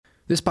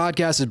This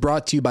podcast is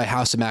brought to you by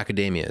House of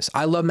Macadamias.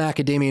 I love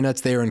macadamia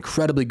nuts. They are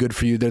incredibly good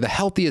for you. They're the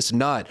healthiest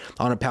nut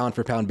on a pound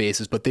for pound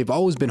basis, but they've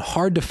always been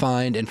hard to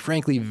find and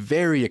frankly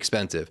very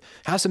expensive.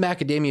 House of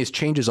Macadamias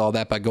changes all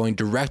that by going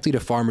directly to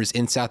farmers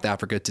in South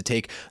Africa to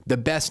take the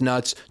best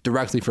nuts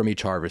directly from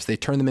each harvest. They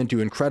turn them into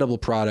incredible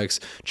products,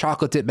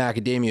 chocolate dip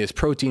macadamias,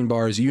 protein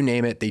bars, you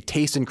name it. They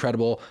taste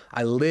incredible.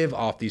 I live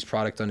off these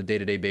products on a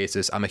day-to-day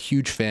basis. I'm a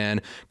huge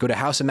fan. Go to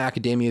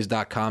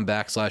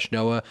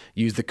houseofmacadamias.com/Noah.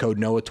 Use the code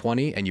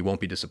Noah20 and you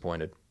won't be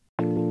disappointed.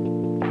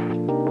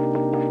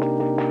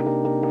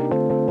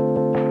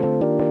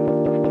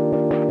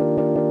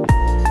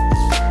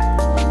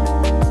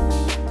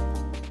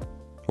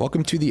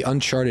 Welcome to the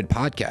Uncharted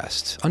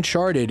podcast.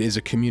 Uncharted is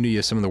a community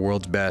of some of the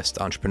world's best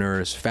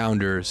entrepreneurs,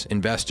 founders,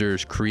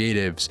 investors,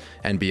 creatives,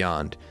 and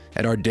beyond.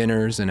 At our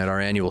dinners and at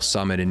our annual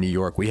summit in New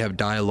York, we have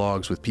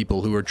dialogues with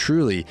people who are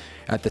truly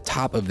at the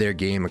top of their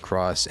game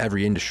across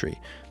every industry.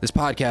 This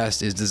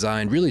podcast is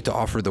designed really to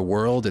offer the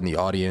world and the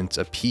audience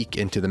a peek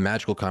into the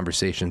magical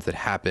conversations that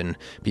happen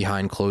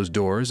behind closed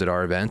doors at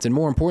our events, and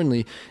more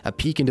importantly, a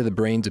peek into the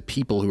brains of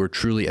people who are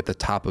truly at the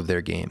top of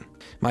their game.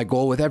 My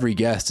goal with every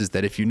guest is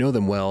that if you know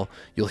them well,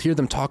 you'll hear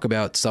them talk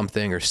about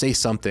something or say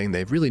something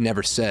they've really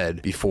never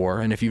said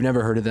before, and if you've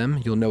never heard of them,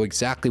 you'll know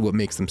exactly what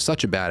makes them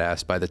such a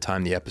badass by the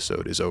time the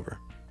episode is over.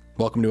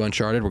 Welcome to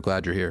Uncharted. We're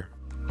glad you're here.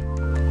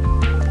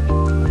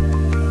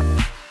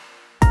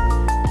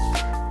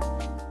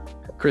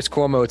 Chris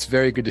Cuomo, it's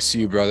very good to see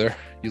you, brother.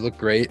 You look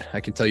great. I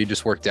can tell you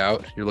just worked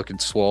out. You're looking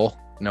swole.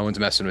 No one's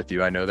messing with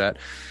you. I know that.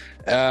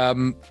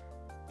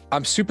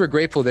 I'm super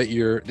grateful that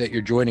you're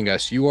joining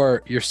us.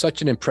 You're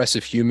such an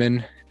impressive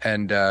human,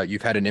 and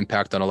you've had an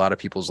impact on a lot of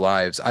people's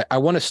lives. I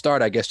want to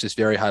start, I guess, just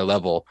very high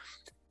level.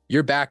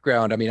 Your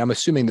background, I mean, I'm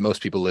assuming that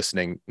most people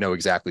listening know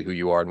exactly who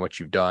you are and what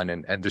you've done,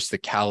 and just the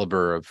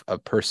caliber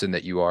of person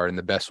that you are in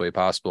the best way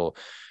possible.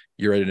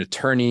 You're an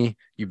attorney.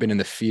 You've been in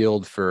the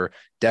field for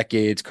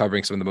decades,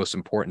 covering some of the most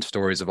important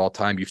stories of all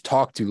time. You've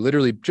talked to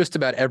literally just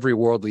about every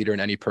world leader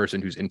and any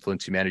person who's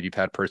influenced humanity. You've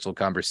had personal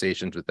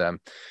conversations with them.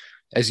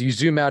 As you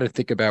zoom out and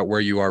think about where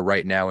you are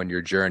right now in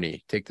your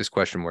journey, take this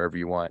question wherever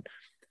you want.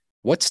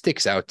 What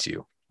sticks out to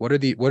you? What are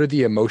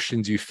the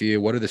emotions you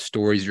feel? What are the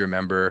stories you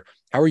remember?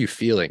 How are you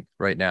feeling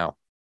right now?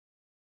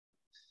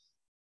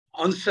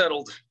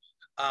 Unsettled.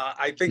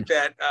 I think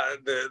that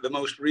the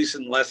most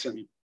recent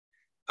lesson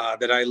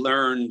that I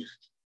learned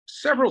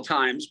several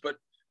times, but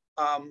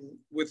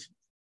with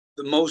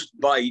the most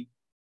bite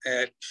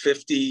at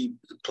 50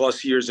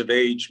 plus years of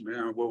age,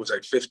 what was I,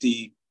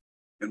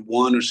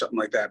 51 or something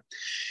like that,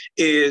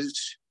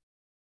 is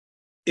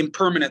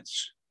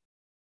impermanence.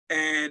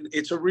 And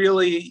it's a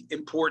really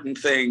important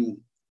thing,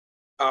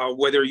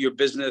 whether your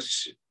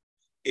business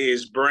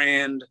is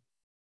brand,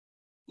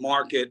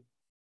 market,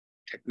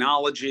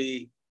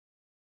 technology,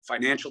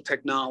 financial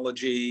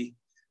technology,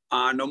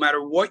 no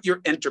matter what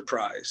your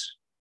enterprise,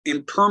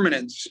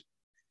 impermanence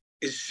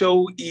is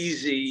so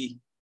easy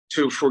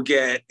to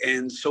forget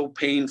and so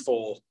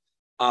painful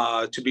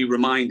to be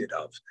reminded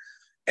of.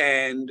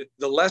 And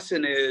the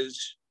lesson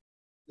is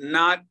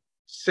not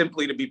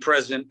simply to be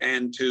present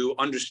and to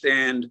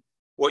understand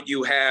what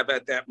you have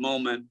at that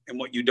moment and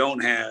what you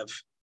don't have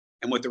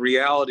and what the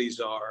realities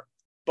are,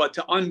 but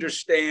to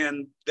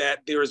understand that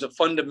there is a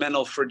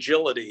fundamental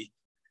fragility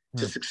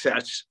to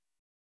success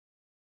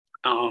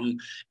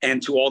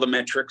and to all the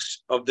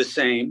metrics of the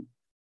same,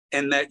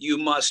 and that you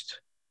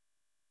must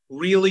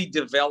really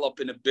develop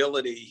an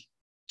ability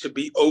to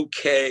be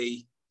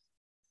okay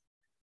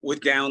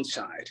with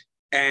downside.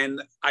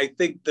 And I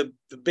think the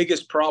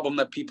biggest problem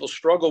that people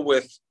struggle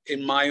with,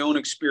 in my own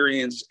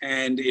experience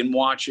and in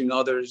watching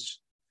others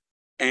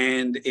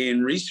and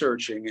in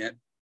researching it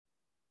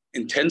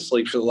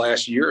intensely for the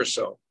last year or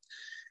so,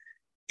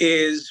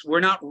 is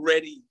we're not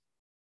ready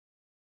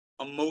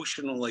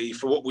emotionally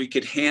for what we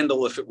could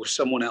handle if it were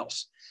someone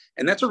else.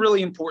 And that's a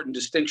really important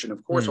distinction.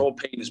 Of course, all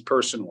pain is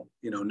personal.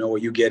 Noah,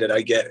 you get it,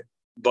 I get it.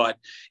 But,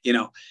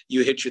 you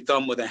hit your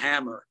thumb with a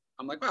hammer.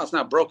 I'm like, well, it's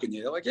not broken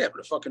yet. They're like, yeah, but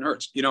it fucking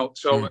hurts.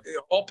 So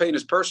all pain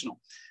is personal.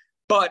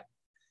 But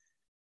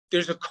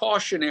there's a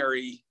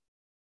cautionary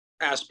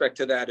aspect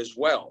to that as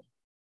well.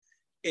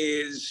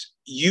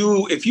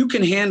 If you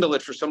can handle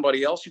it for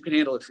somebody else, you can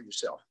handle it for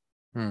yourself.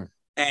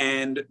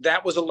 And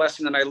that was a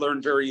lesson that I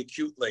learned very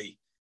acutely.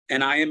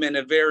 And I am in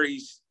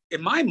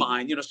my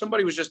mind,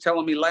 somebody was just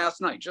telling me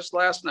last night,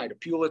 a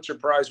Pulitzer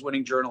Prize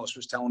winning journalist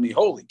was telling me,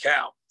 holy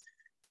cow,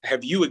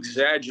 have you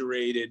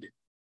exaggerated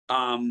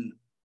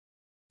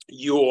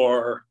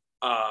your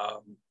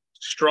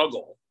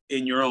struggle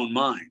in your own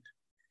mind?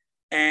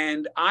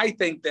 And I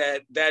think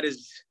that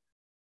is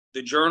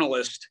the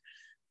journalist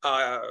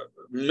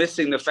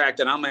missing the fact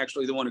that I'm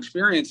actually the one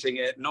experiencing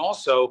it. And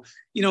also,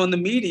 in the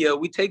media,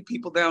 we take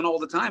people down all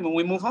the time and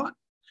we move on.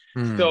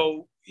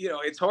 So,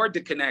 it's hard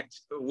to connect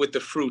with the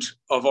fruit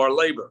of our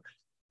labor.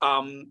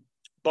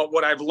 But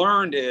what I've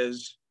learned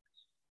is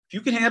if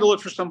you can handle it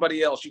for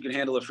somebody else, you can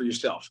handle it for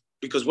yourself,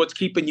 because what's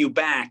keeping you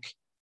back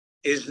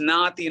is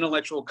not the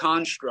intellectual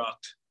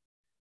construct.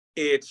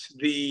 It's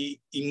the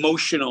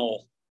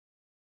emotional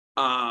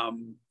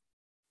um,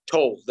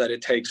 toll that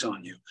it takes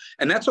on you.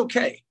 And that's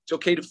okay. It's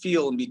okay to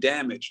feel and be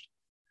damaged.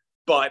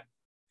 But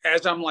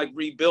as I'm like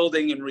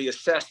rebuilding and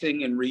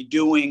reassessing and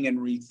redoing and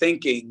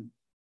rethinking,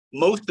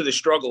 most of the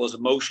struggle is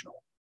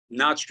emotional,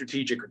 not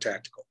strategic or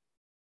tactical.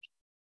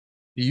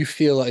 Do you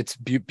feel it's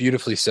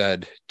beautifully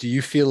said? Do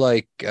you feel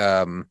like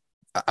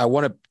I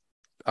want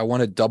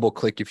to double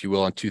click, if you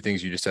will, on two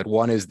things you just said.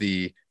 One is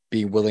the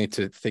being willing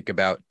to think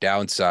about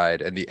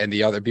downside, and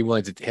the other being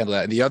willing to handle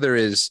that, and the other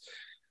is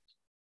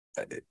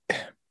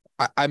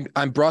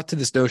I'm brought to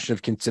this notion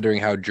of considering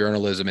how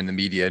journalism and the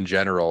media in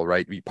general,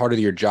 right? Part of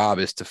your job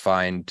is to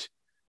find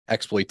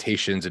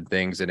exploitations and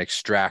things and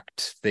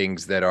extract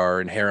things that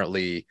are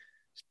inherently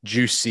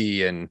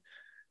juicy and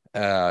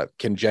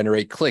can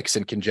generate clicks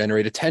and can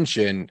generate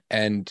attention.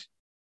 And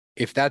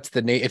if that's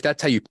if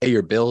that's how you pay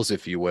your bills,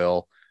 if you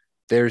will,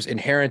 there's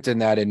inherent in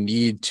that a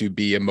need to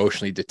be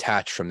emotionally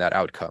detached from that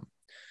outcome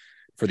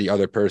for the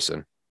other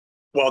person.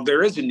 Well,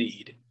 there is a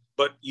need,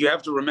 but you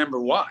have to remember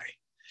why.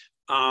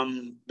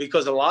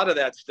 Because a lot of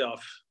that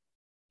stuff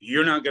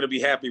you're not going to be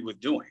happy with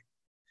doing.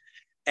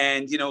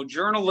 And, you know,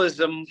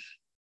 journalism,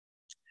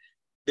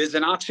 there's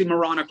an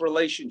oxymoronic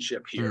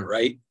relationship here,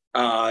 right?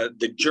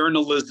 The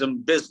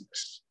journalism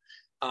business,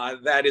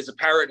 that is a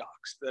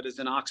paradox. That is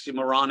an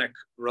oxymoronic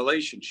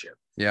relationship.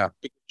 Yeah.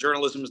 Because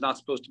journalism is not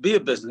supposed to be a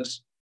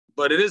business,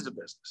 but it is a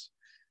business.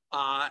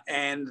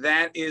 And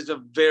that is a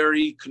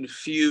very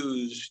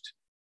confused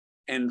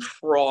and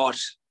fraught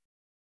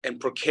and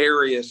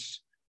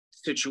precarious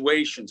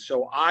situation.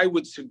 So I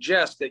would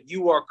suggest that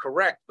you are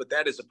correct, but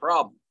that is a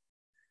problem.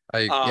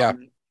 Yeah.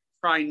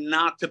 Try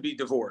not to be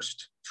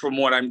divorced from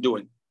what I'm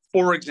doing.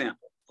 For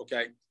example,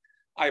 okay,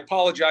 I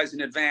apologize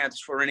in advance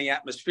for any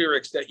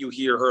atmospherics that you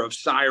hear of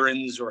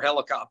sirens or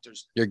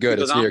helicopters. You're good.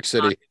 It's New York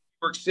City. New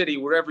York City,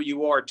 wherever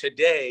you are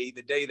today,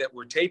 the day that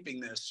we're taping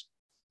this,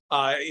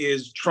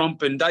 is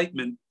Trump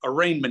indictment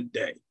arraignment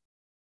day.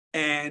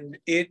 And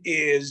it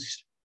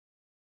is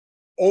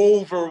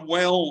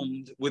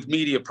overwhelmed with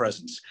media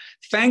presence.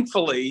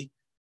 Thankfully,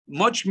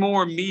 much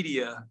more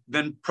media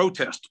than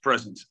protest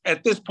presence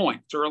at this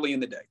point. It's early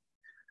in the day.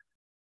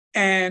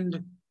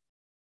 And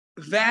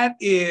that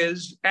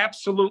is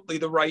absolutely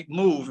the right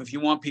move if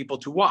you want people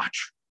to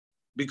watch,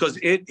 because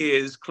it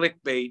is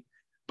clickbait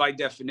by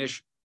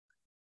definition.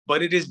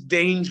 But it is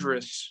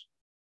dangerous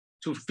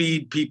to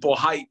feed people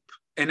hype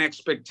and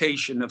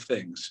expectation of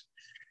things.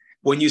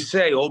 When you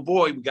say, oh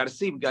boy, we got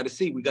to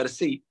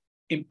see,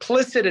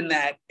 implicit in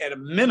that at a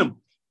minimum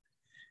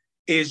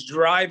is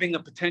driving a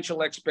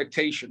potential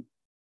expectation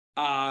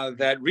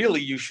that really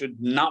you should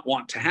not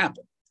want to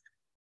happen.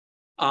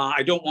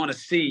 I don't want to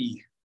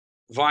see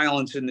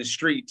violence in the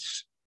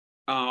streets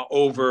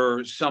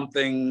over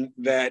something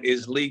that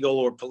is legal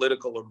or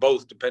political or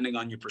both, depending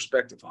on your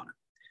perspective on it.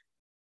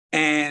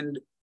 And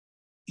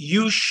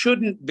you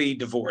shouldn't be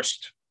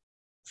divorced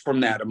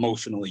from that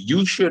emotionally.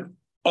 You should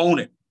own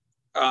it,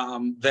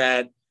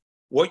 that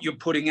what you're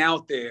putting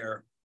out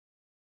there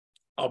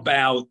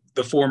about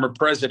the former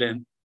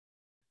president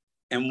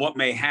and what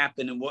may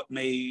happen and what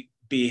may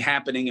be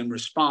happening in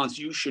response,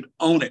 you should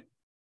own it.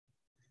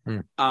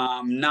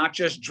 Not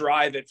just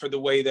drive it for the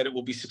way that it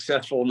will be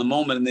successful in the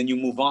moment and then you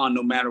move on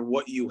no matter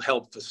what you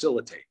help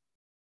facilitate.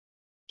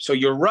 So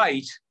you're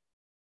right,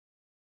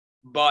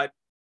 but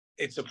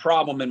it's a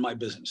problem in my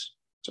business.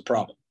 It's a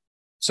problem.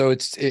 So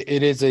it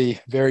is a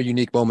very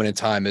unique moment in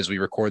time as we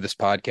record this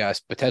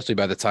podcast. Potentially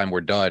by the time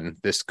we're done,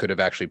 this could have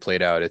actually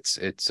played out. It's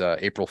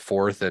April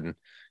 4th, and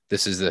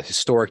this is a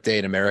historic day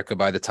in America.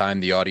 By the time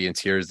the audience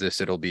hears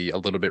this, it'll be a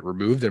little bit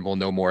removed and we'll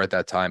know more at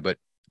that time. But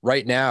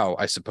right now,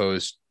 I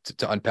suppose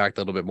to unpack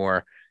that a little bit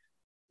more,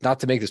 not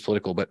to make this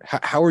political, but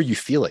how are you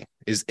feeling?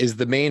 Is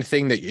the main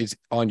thing that is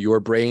on your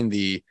brain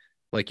the,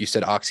 like you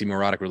said,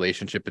 oxymoronic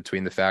relationship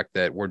between the fact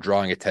that we're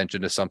drawing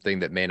attention to something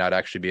that may not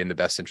actually be in the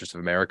best interest of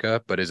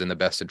America, but is in the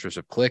best interest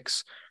of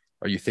clicks?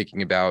 Are you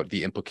thinking about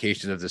the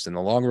implications of this in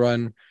the long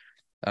run?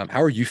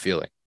 How are you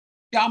feeling?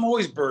 Yeah, I'm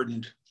always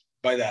burdened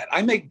by that.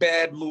 I make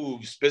bad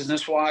moves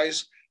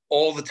business-wise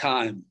all the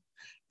time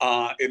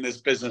in this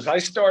business. I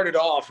started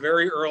off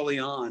very early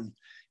on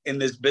in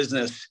this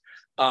business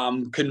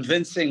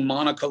convincing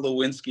Monica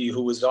Lewinsky,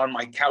 who was on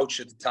my couch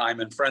at the time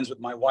and friends with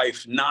my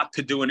wife, not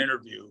to do an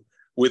interview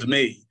with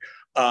me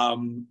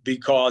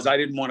because I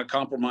didn't want to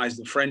compromise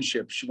the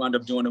friendship. She wound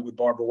up doing it with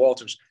Barbara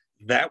Walters.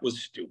 That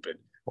was stupid.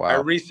 Wow. I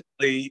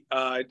recently,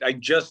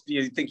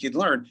 you think you'd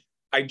learn,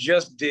 I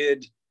just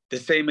did the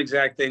same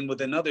exact thing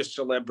with another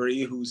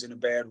celebrity who's in a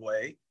bad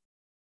way.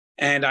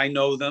 And I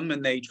know them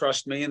and they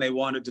trust me and they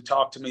wanted to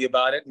talk to me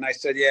about it. And I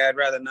said, yeah, I'd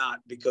rather not,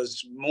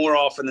 because more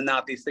often than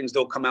not, these things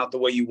don't come out the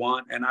way you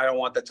want. And I don't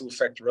want that to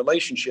affect the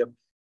relationship.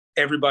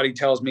 Everybody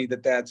tells me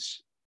that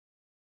that's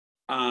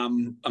a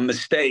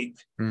mistake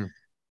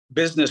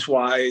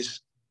business-wise.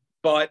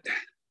 But,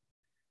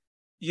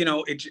 you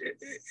know,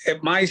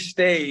 at my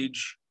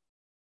stage,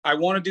 I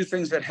want to do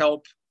things that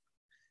help.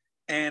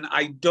 And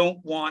I don't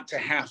want to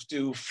have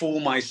to fool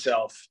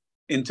myself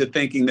into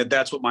thinking that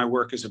that's what my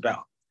work is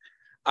about.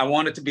 I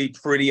want it to be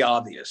pretty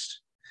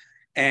obvious.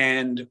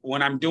 And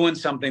when I'm doing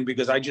something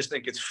because I just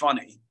think it's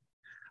funny,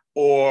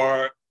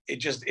 or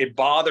it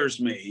bothers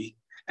me,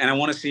 and I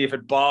want to see if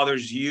it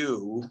bothers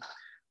you,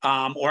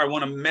 or I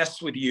want to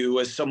mess with you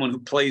as someone who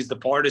plays the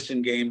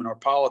partisan game in our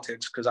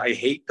politics, because I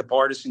hate the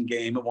partisan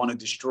game and want to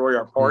destroy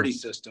our party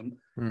system,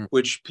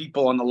 which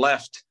people on the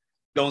left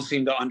don't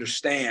seem to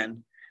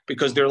understand,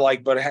 because they're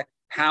like, but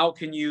how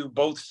can you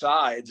both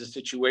sides a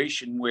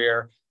situation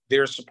where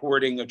they're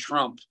supporting a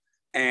Trump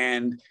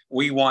and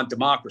we want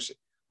democracy?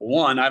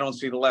 One, I don't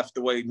see the left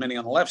the way many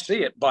on the left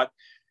see it, but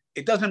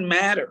it doesn't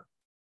matter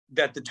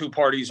that the two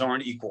parties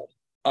aren't equal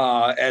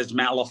as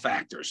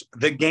malefactors.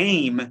 The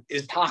game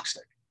is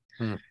toxic.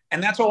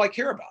 And that's all I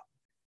care about.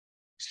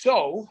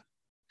 So,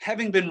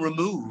 having been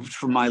removed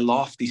from my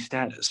lofty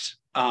status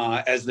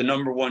as the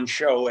 #1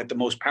 show at the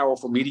most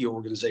powerful media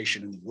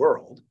organization in the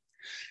world,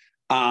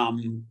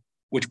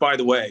 which, by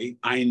the way,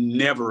 I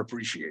never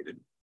appreciated.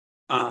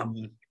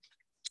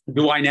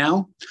 Do I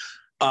now?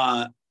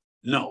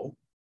 No.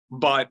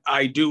 But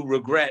I do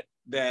regret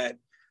that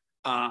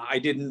I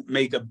didn't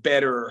make a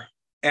better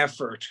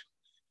effort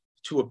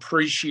to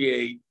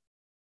appreciate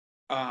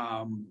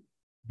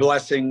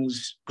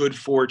blessings, good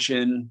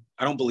fortune.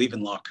 I don't believe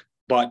in luck,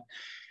 but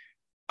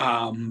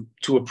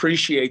to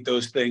appreciate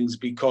those things,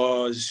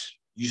 because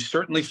you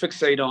certainly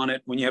fixate on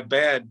it when you have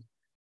bad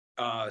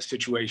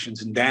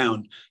situations and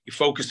down. You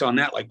focus on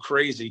that like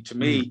crazy. To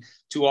me,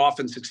 too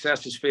often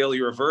success is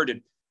failure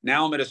averted.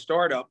 Now I'm at a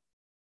startup,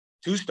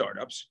 2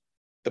 startups,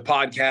 the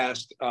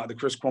podcast, the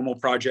Chris Cuomo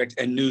Project,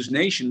 and News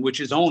Nation, which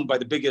is owned by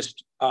the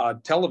biggest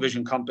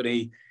television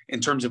company in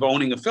terms of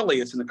owning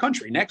affiliates in the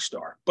country,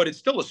 Nexstar. But it's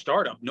still a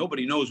startup.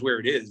 Nobody knows where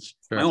it is.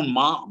 Sure. My own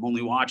mom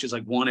only watches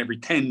like 1 every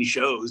 10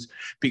 shows,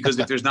 because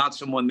if there's not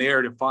someone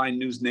there to find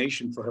News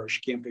Nation for her, she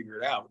can't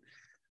figure it out.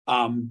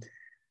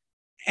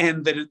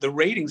 And the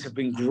ratings have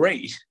been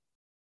great.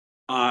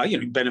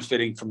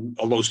 Benefiting from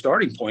a low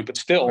starting point, but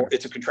still,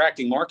 it's a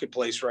contracting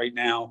marketplace right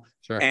now.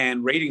 Sure.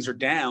 And ratings are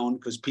down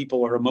because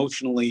people are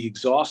emotionally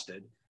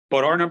exhausted.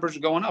 But our numbers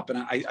are going up, and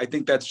I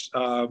think that's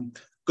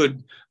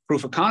good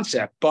proof of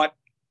concept. But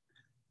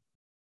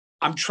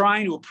I'm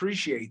trying to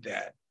appreciate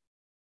that.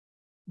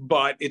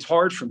 But it's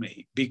hard for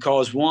me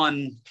because,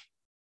 one,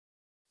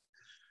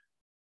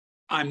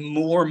 I'm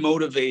more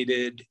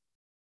motivated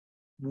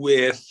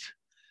with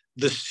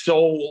the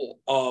soul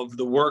of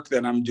the work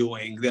that I'm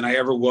doing than I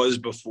ever was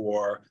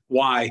before.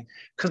 Why?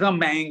 Because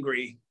I'm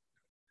angry,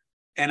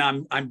 and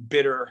I'm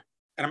bitter,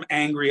 and I'm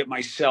angry at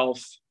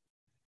myself,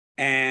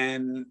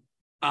 and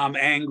I'm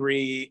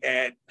angry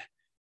at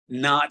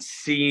not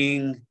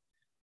seeing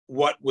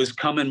what was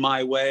coming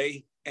my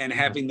way and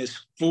having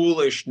this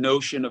foolish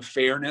notion of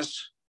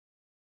fairness.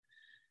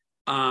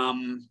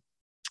 And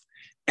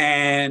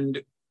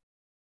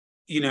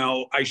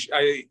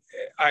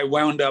I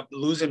wound up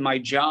losing my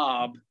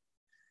job,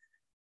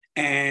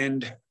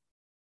 and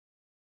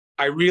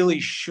I really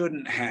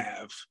shouldn't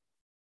have.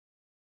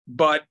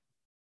 But,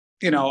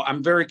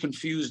 I'm very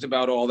confused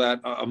about all that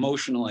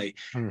emotionally.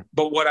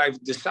 But what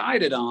I've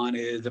decided on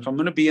is, if I'm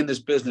going to be in this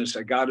business,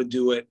 I got to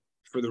do it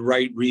for the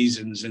right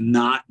reasons and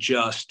not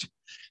just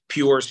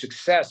pure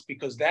success,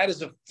 because that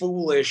is a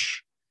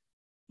foolish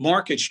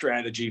market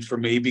strategy for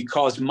me,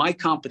 because my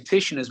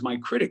competition is my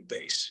critic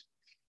base.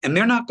 And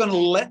they're not going to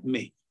let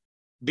me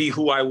be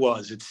who I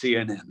was at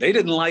CNN. They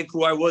didn't like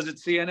who I was at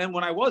CNN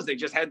when I was. They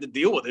just had to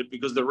deal with it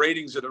because the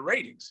ratings are the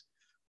ratings.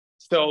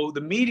 So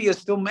the media is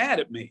still mad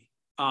at me,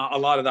 a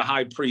lot of the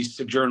high priests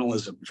of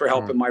journalism, for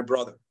helping my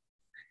brother.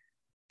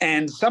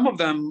 And some of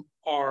them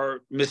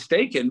are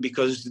mistaken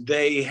because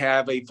they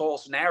have a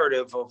false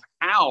narrative of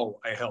how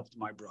I helped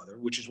my brother,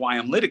 which is why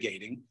I'm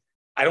litigating.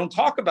 I don't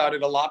talk about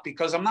it a lot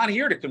because I'm not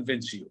here to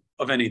convince you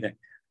of anything.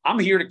 I'm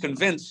here to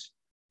convince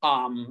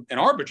an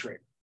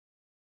arbitrator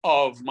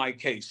of my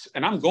case,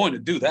 and I'm going to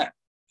do that.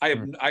 I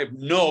have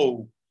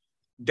no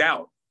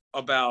doubt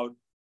about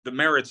the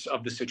merits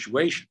of the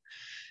situation.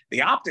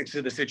 The optics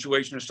of the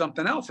situation are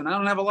something else, and I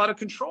don't have a lot of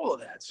control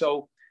of that.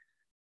 So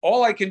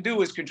all I can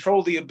do is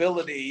control the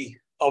ability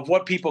of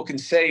what people can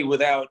say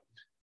without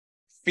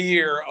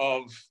fear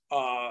of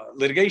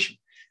litigation.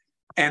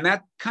 And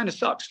that kind of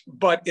sucks.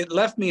 But it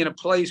left me in a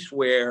place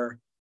where,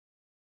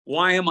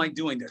 why am I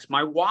doing this?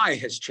 My why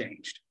has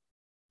changed.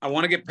 I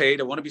want to get paid.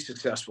 I want to be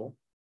successful.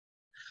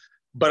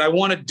 But I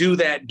want to do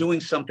that doing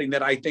something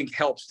that I think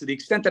helps, to the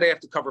extent that I have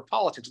to cover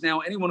politics. Now,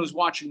 anyone who's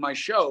watching my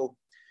show,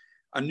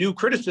 a new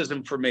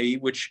criticism for me,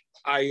 which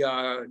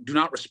I do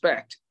not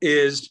respect,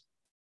 is,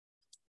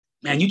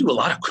 man, you do a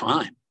lot of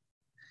crime.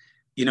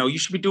 You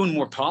should be doing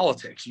more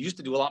politics. You used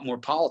to do a lot more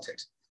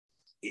politics.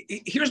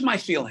 Here's my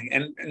feeling,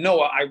 and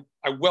Noah,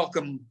 I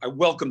welcome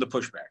the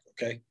pushback.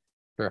 Okay,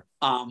 sure.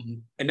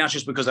 And not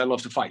just because I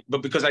love to fight,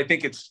 but because I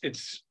think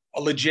it's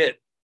a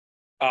legit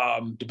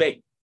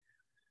debate.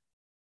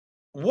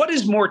 What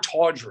is more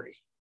tawdry?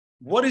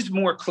 What is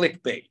more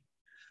clickbait?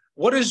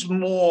 What is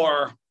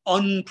more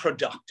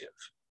unproductive?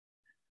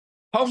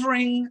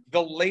 Covering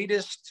the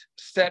latest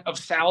set of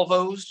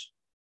salvos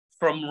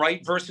from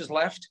right versus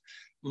left,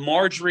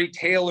 Marjorie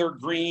Taylor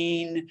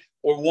Greene,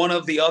 or one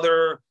of the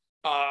other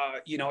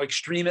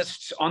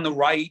extremists on the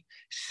right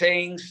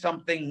saying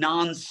something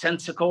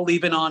nonsensical,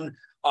 even on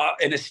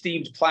an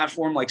esteemed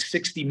platform like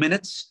 60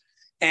 Minutes,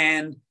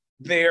 and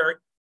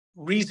their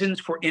reasons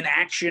for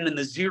inaction and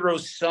the zero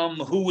sum,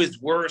 who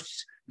is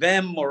worse,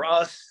 them or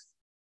us,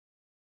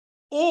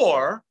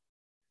 or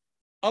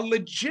a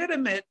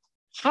legitimate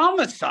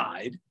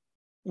homicide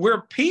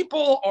where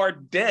people are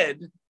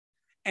dead,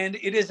 and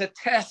it is a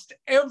test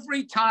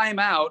every time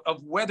out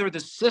of whether the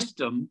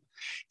system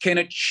can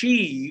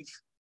achieve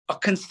a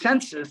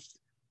consensus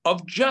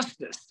of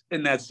justice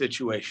in that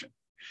situation.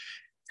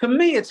 To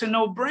me, it's a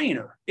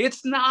no-brainer.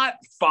 It's not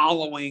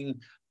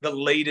following the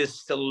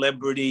latest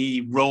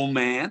celebrity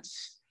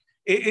romance.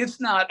 It's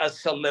not a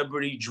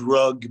celebrity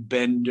drug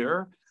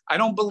bender. I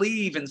don't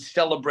believe in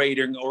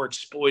celebrating or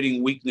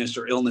exploiting weakness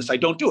or illness. I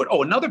don't do it.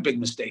 Oh, another big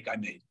mistake I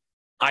made.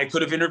 I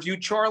could have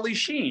interviewed Charlie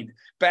Sheen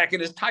back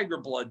in his Tiger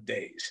Blood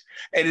days.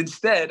 And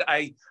instead,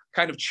 I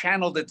kind of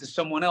channeled it to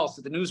someone else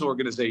at the news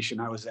organization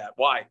I was at.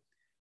 Why?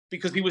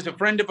 Because he was a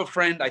friend of a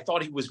friend. I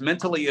thought he was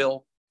mentally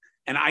ill,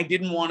 and I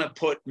didn't want to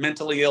put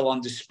mentally ill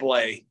on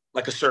display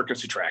like a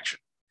circus attraction.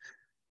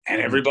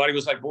 And everybody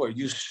was like, boy,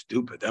 you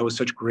stupid. That was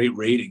such great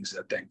ratings,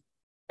 that thing.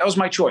 That was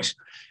my choice.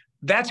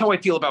 That's how I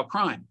feel about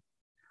crime.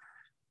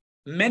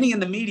 Many in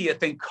the media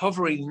think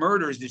covering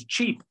murders is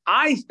cheap.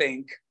 I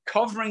think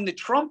covering the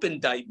Trump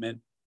indictment,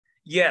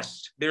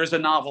 yes, there's a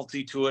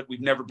novelty to it.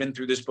 We've never been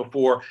through this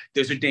before.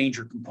 There's a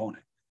danger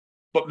component.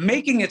 But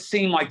making it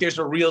seem like there's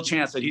a real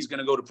chance that he's going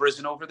to go to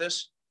prison over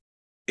this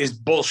is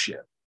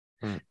bullshit.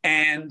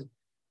 And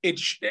it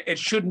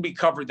shouldn't be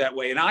covered that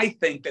way. And I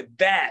think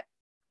that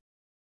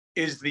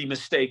is the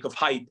mistake of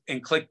hype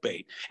and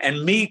clickbait.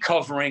 And me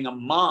covering a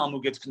mom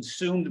who gets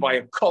consumed by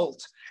a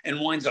cult and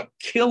winds up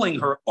killing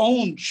her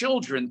own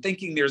children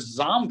thinking they're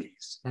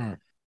zombies.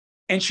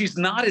 And she's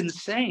not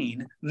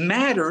insane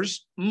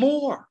matters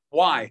more.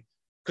 Why?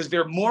 Because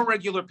there are more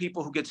regular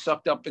people who get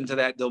sucked up into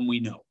that than we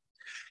know.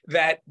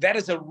 That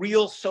is a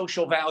real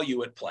social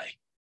value at play.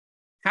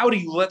 How do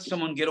you let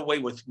someone get away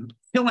with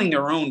killing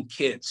their own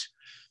kids?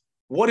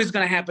 What is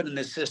going to happen in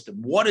this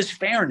system? What is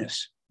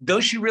fairness?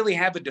 Does she really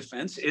have a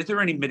defense? Is there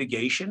any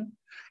mitigation?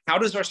 How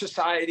does our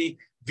society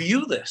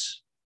view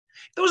this?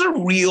 Those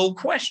are real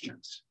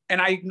questions.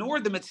 And I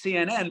ignored them at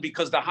CNN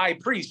because the high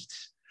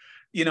priests,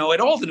 at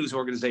all the news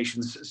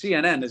organizations,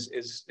 CNN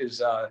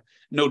is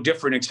no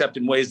different except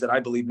in ways that I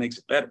believe makes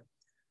it better.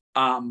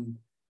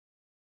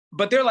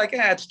 But they're like,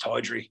 it's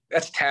tawdry.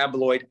 That's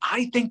tabloid.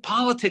 I think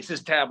politics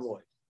is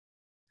tabloid.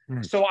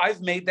 So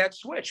I've made that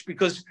switch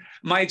because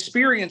my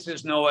experience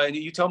is, Noah, and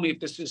you tell me if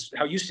this is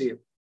how you see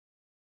it.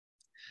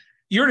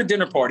 You're at a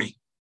dinner party.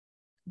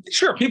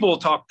 Sure, people will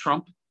talk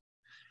Trump,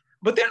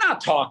 but they're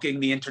not talking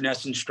the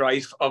internecine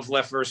strife of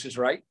left versus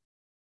right.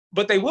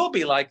 But they will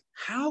be like,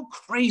 how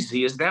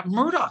crazy is that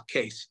Murdoch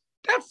case?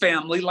 That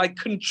family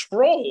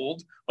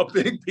controlled a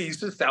big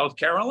piece of South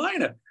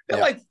Carolina.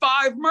 There are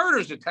 5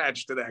 murders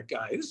attached to that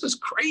guy. This is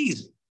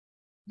crazy.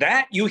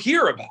 That you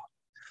hear about.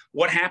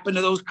 What happened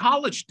to those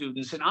college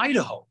students in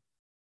Idaho?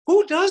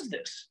 Who does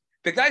this?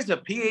 The guy's a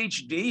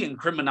PhD in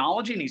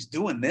criminology and he's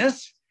doing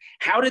this.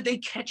 How did they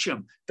catch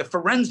him? The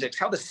forensics,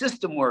 how the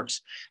system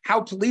works,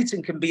 how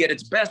policing can be at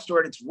its best or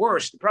at its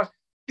worst.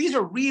 These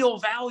are real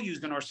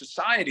values in our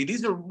society.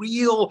 These are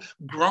real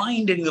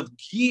grinding of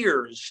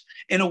gears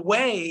in a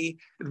way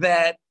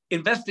that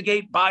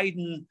investigate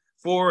Biden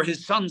for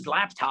his son's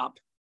laptop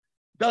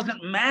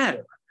doesn't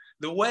matter.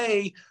 The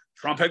way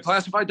Trump had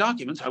classified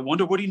documents, I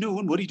wonder what he knew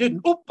and what he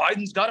didn't. Oh,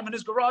 Biden's got him in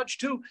his garage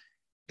too.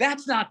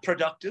 That's not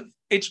productive.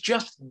 It's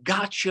just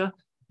gotcha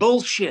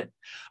bullshit.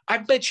 I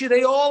bet you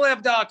they all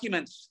have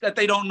documents that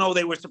they don't know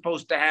they were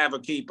supposed to have or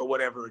keep or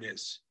whatever it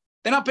is.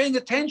 They're not paying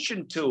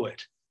attention to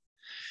it.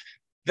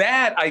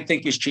 That, I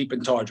think, is cheap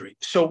and tawdry.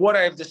 So what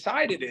I've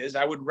decided is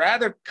I would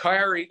rather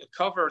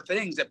cover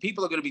things that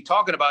people are going to be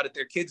talking about at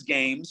their kids'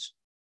 games,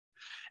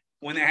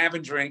 when they're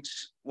having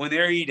drinks, when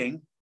they're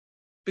eating,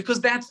 because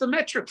that's the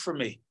metric for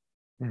me.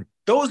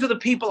 Those are the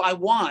people I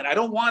want. I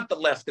don't want the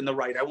left and the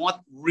right. I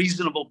want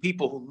reasonable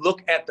people who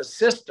look at the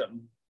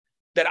system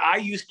that I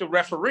used to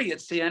referee at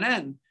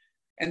CNN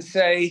and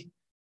say,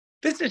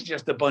 this is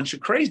just a bunch of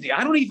crazy.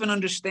 I don't even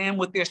understand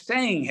what they're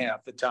saying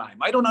half the time.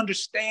 I don't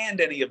understand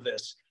any of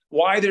this.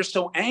 Why they're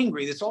so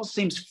angry. This all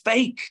seems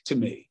fake to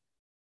me.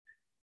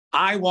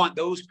 I want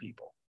those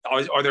people.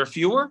 Are there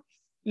fewer?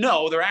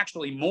 No, they're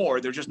actually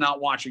more. They're just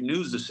not watching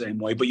news the same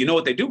way. But you know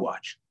what they do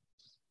watch?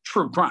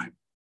 True crime.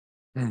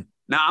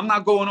 Now, I'm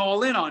not going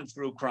all in on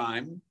true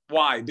crime.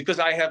 Why? Because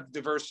I have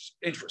diverse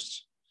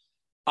interests.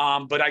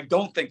 But I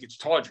don't think it's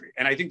tawdry.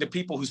 And I think the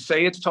people who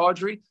say it's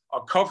tawdry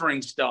are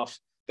covering stuff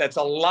that's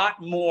a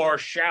lot more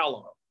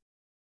shallow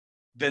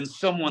than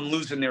someone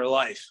losing their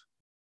life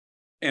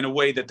in a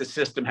way that the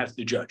system has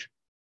to judge.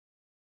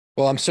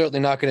 Well, I'm certainly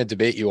not going to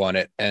debate you on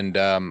it. And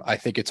I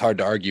think it's hard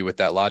to argue with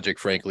that logic,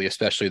 frankly,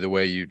 especially the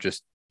way you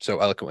just so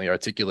eloquently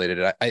articulated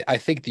it. I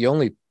think the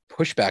only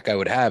pushback I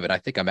would have, and I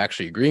think I'm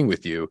actually agreeing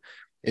with you,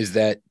 is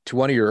that, to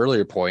one of your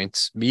earlier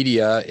points,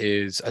 media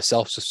is a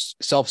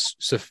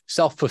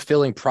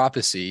self-fulfilling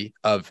prophecy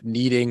of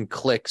needing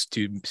clicks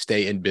to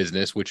stay in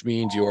business, which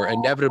means you're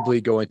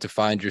inevitably going to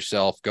find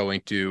yourself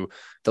going to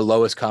the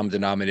lowest common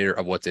denominator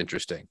of what's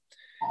interesting.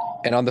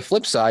 And on the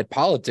flip side,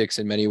 politics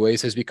in many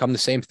ways has become the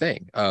same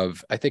thing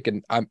of, I think,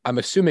 and I'm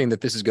assuming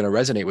that this is going to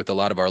resonate with a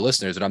lot of our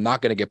listeners, and I'm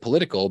not going to get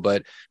political,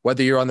 but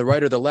whether you're on the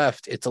right or the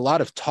left, it's a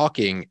lot of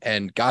talking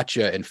and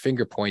gotcha and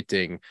finger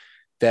pointing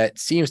that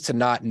seems to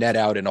not net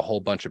out in a whole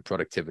bunch of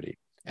productivity.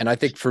 And I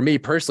think for me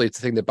personally, it's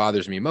the thing that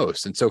bothers me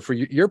most. And so for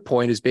your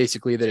point is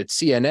basically that at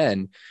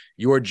CNN,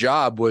 your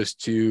job was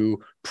to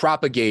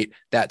propagate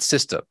that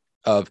system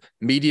of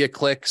media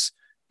clicks,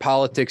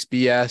 politics,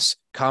 BS,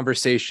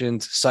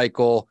 conversations,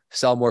 cycle,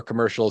 sell more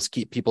commercials,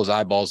 keep people's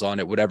eyeballs on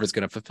it, whatever's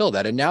going to fulfill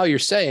that. And now you're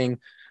saying,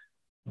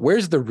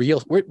 what's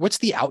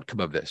the outcome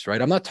of this,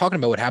 right? I'm not talking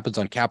about what happens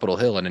on Capitol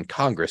Hill and in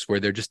Congress, where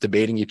they're just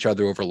debating each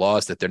other over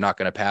laws that they're not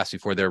going to pass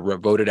before they're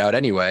voted out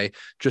anyway,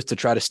 just to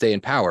try to stay in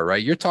power,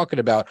 right? You're talking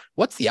about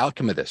what's the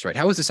outcome of this, right?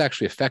 How is this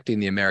actually affecting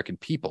the American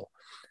people?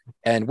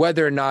 And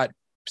whether or not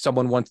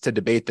someone wants to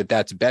debate that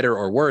that's better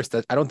or worse,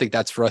 that I don't think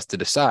that's for us to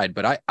decide.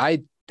 But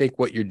I think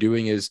what you're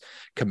doing is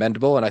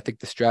commendable. And I think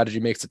the strategy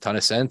makes a ton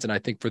of sense. And I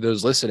think for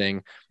those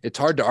listening, it's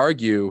hard to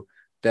argue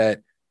that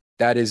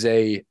that is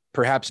a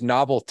perhaps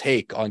novel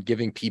take on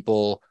giving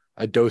people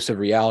a dose of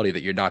reality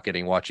that you're not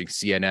getting watching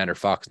CNN or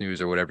Fox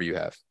News or whatever you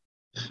have.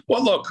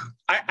 Well, look,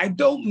 I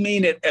don't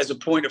mean it as a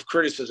point of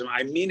criticism.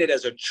 I mean it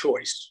as a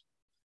choice.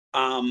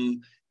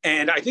 And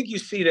I think you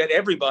see that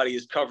everybody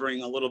is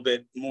covering a little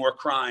bit more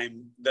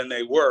crime than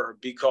they were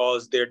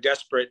because they're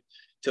desperate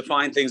to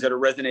find things that are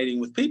resonating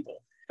with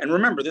people. And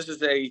remember, this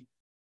is a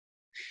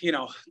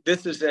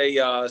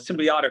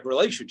symbiotic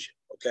relationship.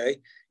 Okay.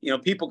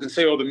 People can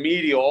say, oh, the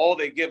media, all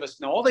they give us.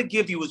 No, all they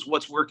give you is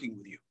what's working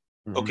with you.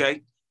 Mm-hmm.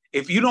 Okay.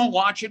 If you don't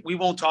watch it, we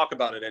won't talk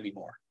about it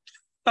anymore.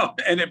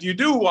 And if you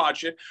do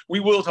watch it, we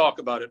will talk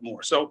about it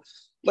more. So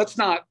let's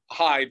not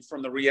hide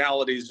from the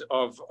realities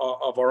of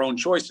our own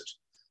choices.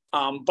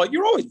 But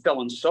you're always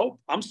selling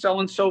soap. I'm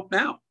selling soap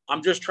now.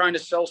 I'm just trying to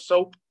sell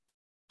soap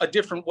a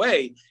different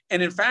way.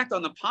 And in fact,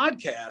 on the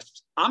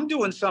podcast, I'm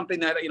doing something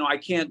that, I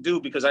can't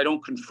do because I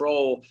don't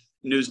control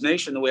News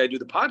Nation the way I do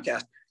the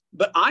podcast,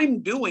 but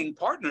I'm doing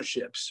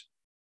partnerships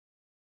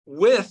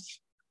with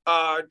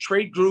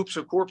trade groups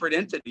or corporate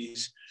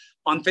entities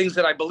on things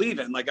that I believe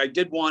in. Like I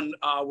did one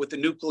with the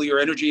Nuclear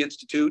Energy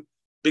Institute,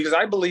 because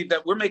I believe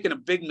that we're making a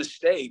big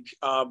mistake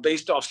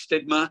based off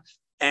stigma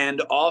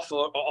and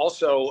also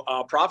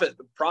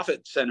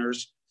profit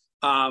centers,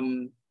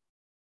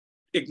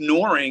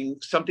 ignoring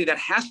something that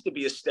has to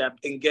be a step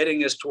in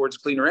getting us towards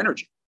cleaner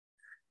energy.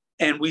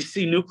 And we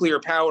see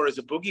nuclear power as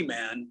a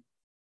boogeyman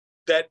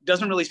that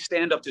doesn't really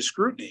stand up to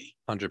scrutiny.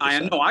 100%. I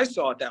know I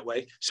saw it that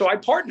way. So I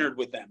partnered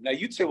with them. Now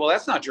you'd say, well,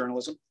 that's not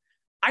journalism.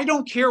 I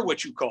don't care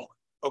what you call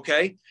it,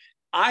 okay?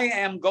 I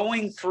am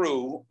going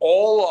through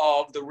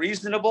all of the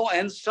reasonable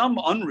and some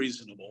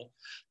unreasonable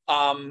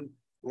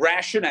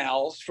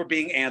rationales for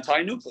being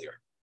anti-nuclear.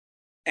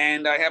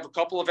 And I have a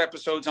couple of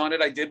episodes on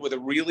it I did with a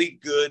really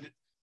good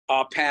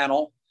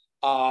panel,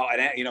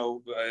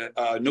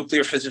 a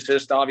nuclear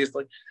physicist,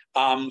 obviously,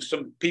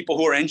 some people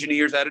who are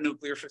engineers at a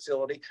nuclear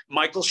facility,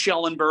 Michael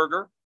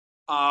Schellenberger,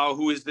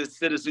 who is the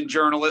citizen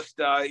journalist,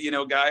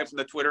 guy from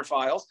the Twitter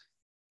files.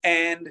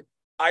 And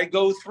I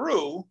go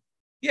through,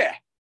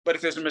 but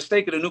if there's a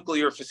mistake at a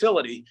nuclear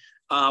facility,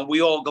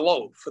 we all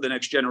glow for the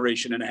next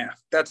generation and a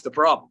half. That's the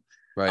problem.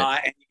 Right.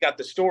 And you got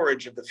the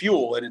storage of the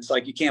fuel, and it's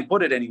like you can't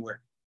put it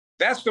anywhere.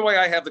 That's the way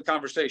I have the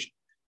conversation.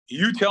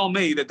 You tell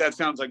me that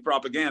sounds like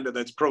propaganda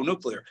that's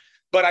pro-nuclear.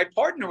 But I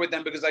partner with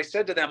them because I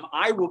said to them,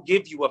 I will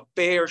give you a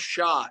fair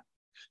shot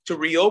to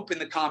reopen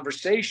the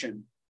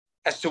conversation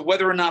as to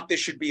whether or not this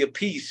should be a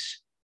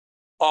piece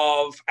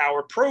of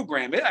our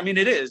program. I mean,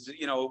 it is,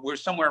 we're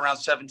somewhere around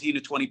 17 to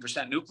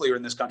 20% nuclear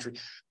in this country.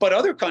 But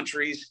other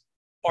countries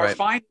are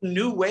finding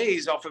new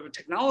ways off of a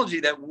technology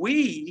that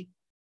we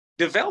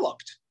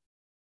developed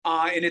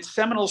in its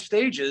seminal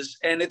stages,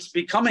 and it's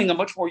becoming a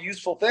much more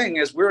useful thing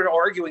as we're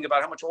arguing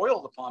about how much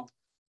oil to pump,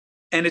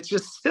 and it's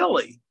just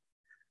silly.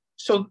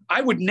 So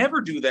I would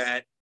never do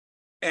that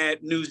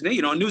at news.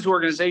 A news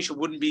organization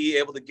wouldn't be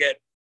able to get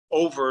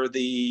over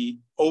the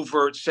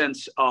overt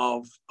sense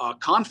of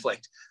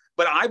conflict,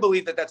 but I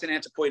believe that that's an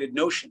antiquated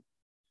notion,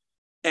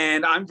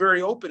 and I'm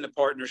very open to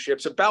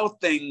partnerships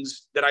about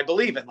things that I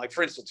believe in. Like,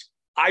 for instance,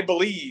 I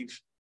believe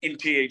in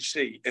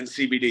THC and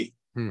CBD.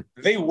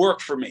 They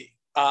work for me.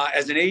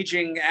 As an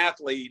aging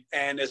athlete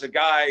and as a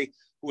guy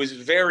who is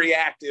very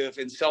active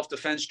in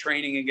self-defense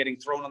training and getting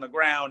thrown on the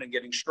ground and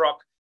getting struck,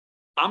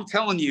 I'm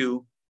telling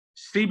you,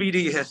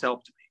 CBD has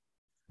helped me.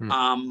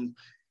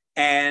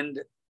 And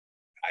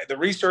the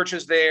research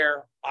is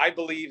there. I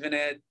believe in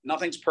it.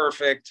 Nothing's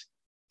perfect.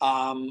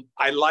 I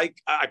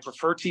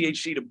prefer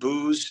THC to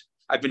booze.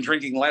 I've been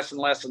drinking less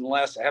and less and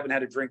less. I haven't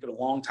had a drink in a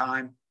long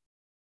time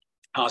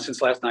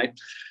since last night.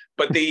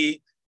 But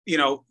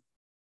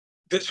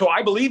so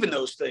I believe in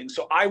those things.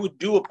 So I would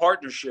do a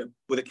partnership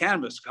with a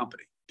cannabis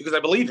company because I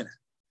believe in it.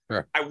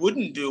 Sure. I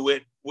wouldn't do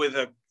it with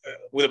a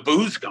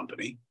booze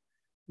company,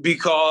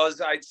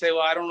 because I'd say,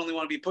 well, I don't really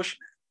want to be pushing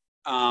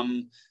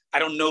it. I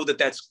don't know that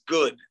that's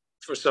good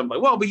for somebody.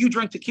 Well, but you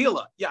drink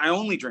tequila. Yeah, I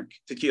only drink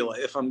tequila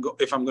if I'm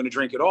going to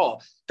drink it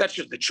all. That's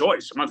just the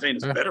choice. I'm not saying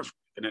it's better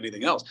than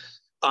anything else,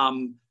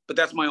 but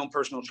that's my own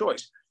personal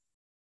choice.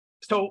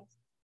 So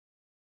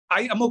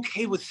I'm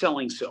okay with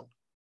selling soap,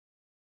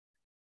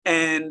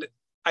 and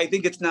I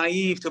think it's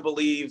naive to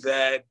believe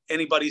that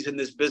anybody's in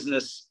this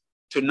business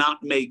to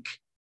not make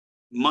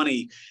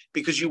money,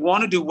 because you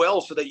want to do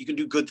well so that you can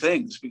do good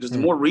things, because the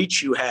more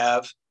reach you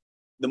have,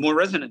 the more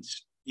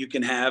resonance you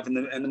can have,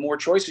 and the more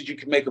choices you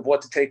can make of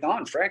what to take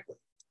on, frankly.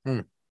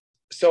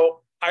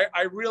 So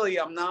I really,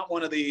 I'm not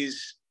one of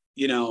these,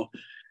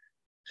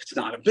 it's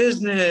not a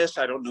business.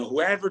 I don't know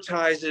who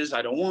advertises.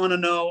 I don't want to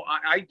know.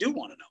 I do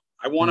want to know.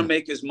 I want to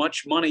make as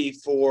much money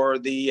for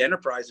the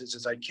enterprises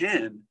as I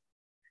can.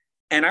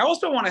 And I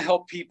also want to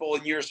help people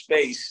in your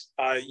space.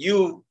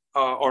 You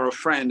are a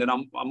friend, and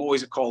I'm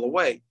always a call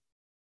away.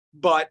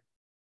 But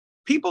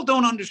people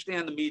don't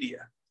understand the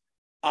media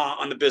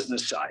on the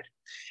business side.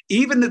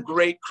 Even the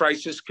great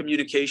crisis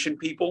communication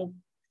people,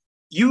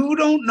 you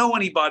don't know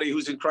anybody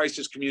who's in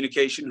crisis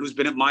communication who's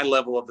been at my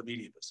level of the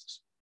media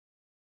business.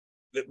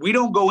 We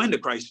don't go into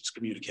crisis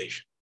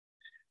communication.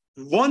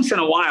 Once in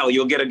a while,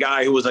 you'll get a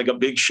guy who was like a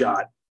big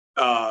shot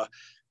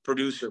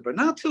producer, but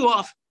not too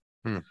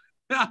often.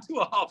 Not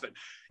too often.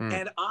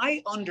 And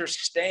I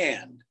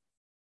understand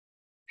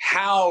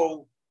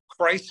how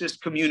crisis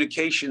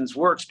communications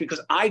works,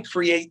 because I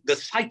create the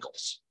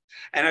cycles,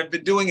 and I've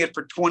been doing it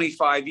for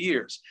 25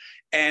 years.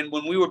 And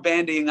when we were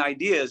bandying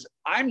ideas,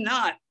 I'm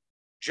not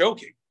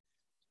joking.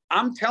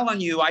 I'm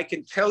telling you, I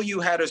can tell you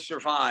how to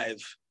survive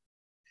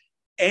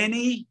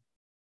any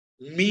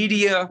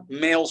media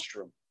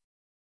maelstrom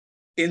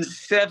in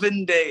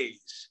 7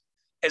 days,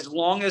 as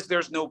long as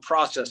there's no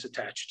process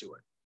attached to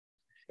it.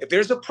 If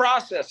there's a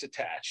process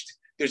attached,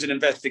 there's an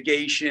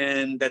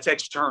investigation that's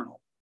external.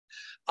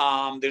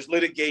 There's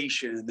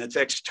litigation that's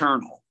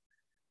external.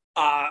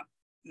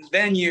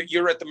 Then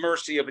you're at the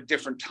mercy of a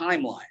different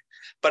timeline.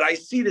 But I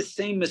see the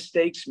same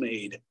mistakes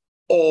made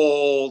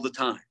all the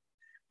time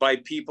by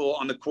people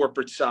on the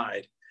corporate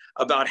side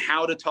about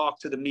how to talk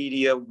to the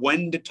media,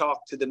 when to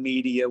talk to the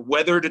media,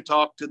 whether to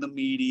talk to the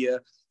media,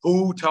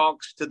 who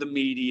talks to the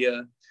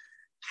media,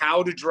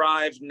 how to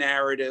drive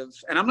narrative.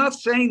 And I'm not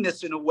saying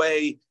this in a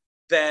way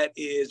that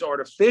is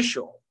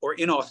artificial or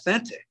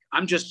inauthentic.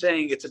 I'm just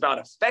saying it's about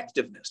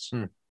effectiveness.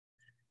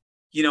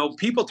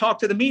 People talk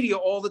to the media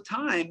all the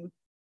time,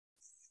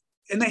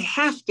 and they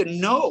have to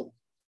know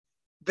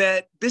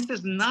that this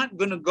is not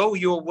going to go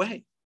your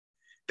way.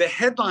 The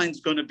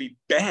headline's going to be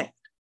bad,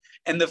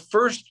 and the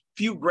first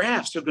few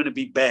graphs are going to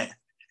be bad,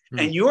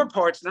 and your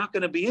part's not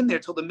going to be in there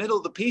till the middle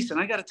of the piece. And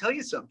I got to tell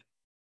you something.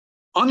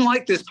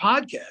 Unlike this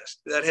podcast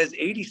that has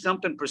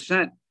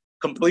 80-something%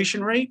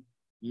 completion rate,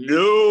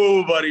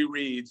 nobody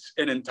reads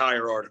an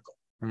entire article.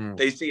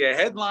 They see a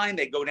headline,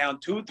 they go down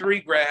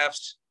 2-3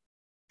 graphs,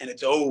 and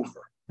it's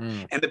over.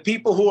 And the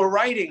people who are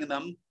writing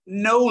them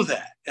know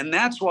that. And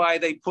that's why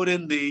they put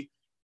in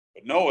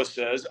what Noah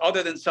says,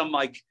 other than some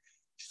like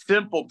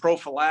simple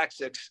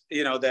prophylaxis,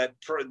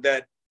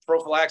 that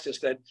prophylaxis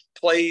that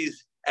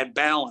plays at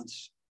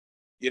balance.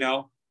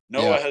 Noah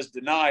has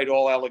denied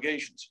all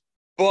allegations.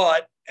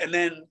 And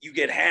then you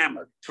get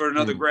hammered for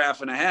another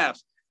graph and a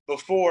half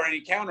before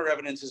any counter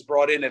evidence is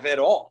brought in, if at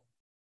all.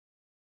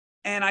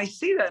 And I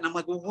see that, and I'm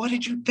like, well, what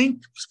did you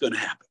think was going to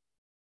happen?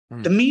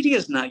 The media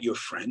is not your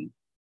friend.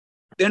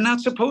 They're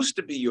not supposed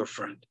to be your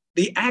friend.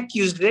 The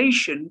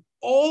accusation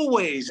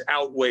always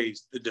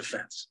outweighs the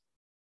defense.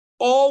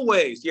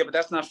 Always. Yeah, but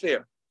that's not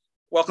fair.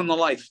 Welcome to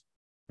life.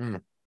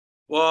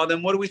 Well,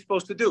 then what are we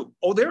supposed to do?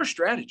 Oh, there are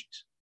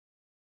strategies.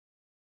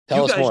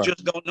 Tell us more. You guys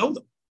just don't know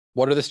them.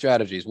 What are the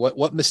strategies?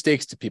 What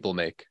mistakes do people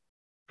make?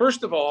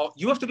 First of all,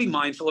 you have to be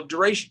mindful of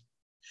duration.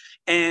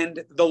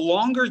 And the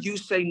longer you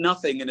say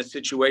nothing in a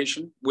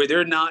situation where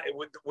there is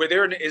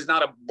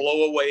not a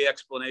blowaway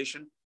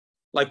explanation,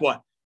 like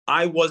what?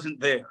 I wasn't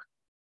there.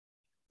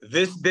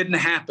 This didn't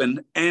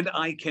happen, and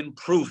I can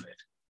prove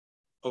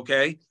it.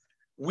 Okay?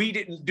 We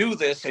didn't do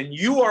this, and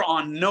you are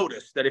on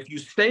notice that if you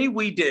say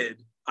we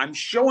did, I'm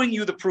showing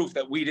you the proof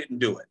that we didn't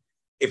do it.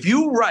 If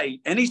you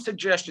write any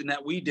suggestion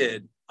that we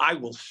did, I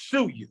will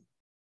sue you.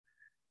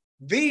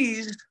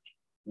 These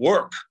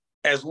work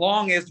as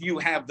long as you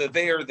have the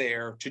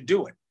there to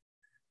do it.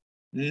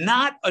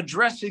 Not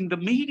addressing the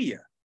media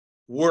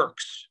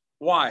works.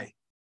 Why?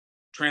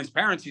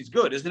 Transparency is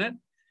good, isn't it?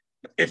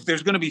 If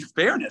there's going to be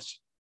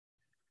fairness.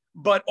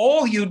 But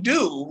all you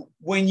do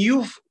when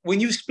you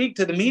speak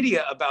to the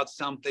media about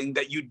something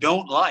that you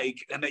don't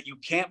like and that you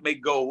can't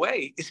make go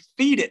away is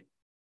feed it.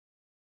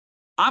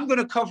 I'm going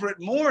to cover it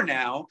more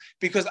now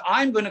because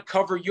I'm going to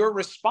cover your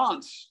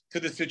response to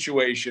the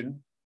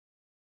situation.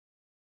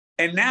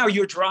 And now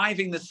you're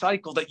driving the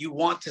cycle that you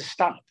want to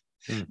stop.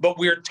 But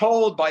we're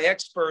told by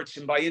experts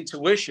and by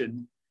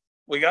intuition,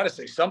 we got to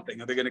say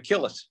something. Are they going to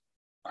kill us?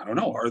 I don't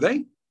know. Are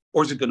they?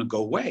 Or is it going to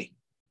go away?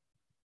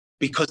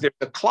 Because there's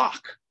a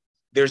clock.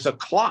 there's a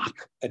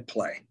clock at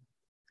play.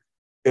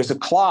 There's a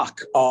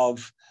clock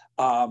of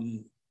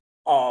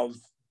of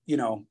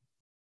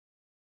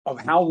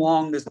how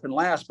long this can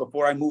last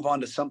before I move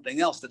on to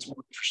something else that's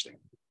more interesting.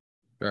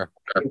 Sure.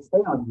 Stay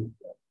on you.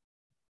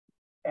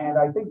 And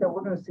I think that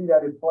we're going to see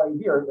that in play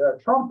here.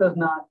 Trump does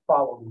not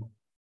follow me,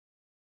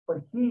 but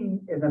he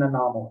is an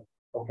anomaly,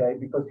 okay?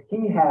 Because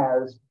he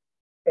has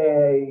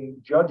a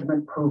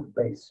judgment-proof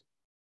base,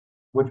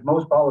 which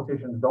most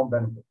politicians don't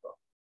benefit from.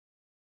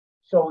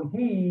 So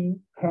he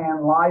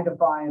can lie,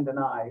 defy, and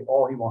deny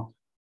all he wants.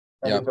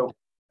 And Yep. so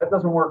that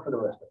doesn't work for the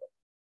rest of us.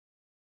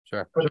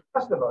 Sure. For the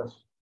rest of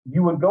us,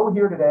 you would go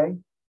here today,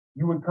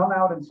 you would come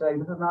out and say,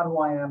 this is not who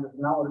I am, this is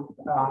not what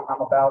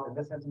I'm about, and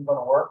this isn't going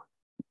to work.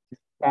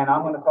 And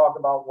I'm going to talk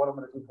about what I'm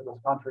going to do for this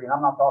country. And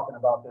I'm not talking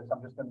about this.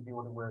 I'm just going to deal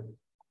with it where it is.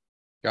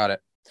 Got it.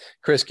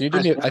 Chris, can you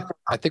do me?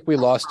 I think we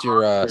lost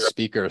your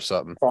speaker or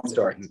something. Oh, I'm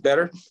sorry.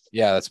 Better?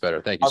 Yeah, that's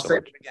better. Thank you so much.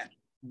 I'll say it again.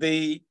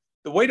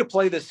 The way to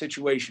play this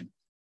situation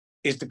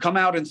is to come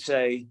out and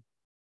say,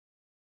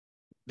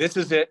 this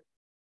is it.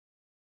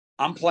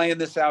 I'm playing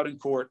this out in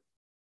court.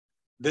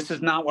 This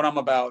is not what I'm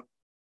about.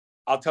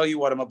 I'll tell you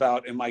what I'm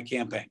about in my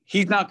campaign.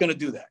 He's not going to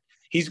do that.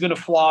 He's going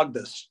to flog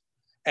this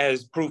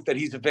as proof that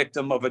he's a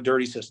victim of a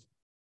dirty system.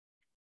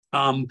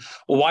 Well,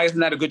 why isn't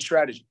that a good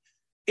strategy?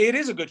 It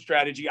is a good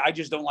strategy. I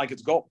just don't like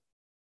its goal.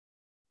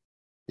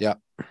 Yeah.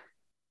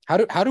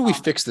 How do we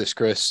fix this,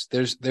 Chris?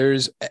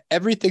 There's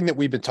everything that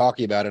we've been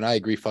talking about, and I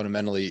agree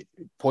fundamentally,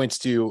 points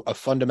to a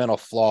fundamental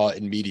flaw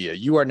in media.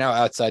 You are now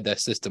outside that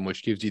system,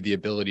 which gives you the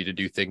ability to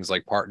do things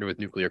like partner with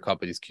nuclear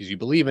companies because you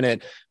believe in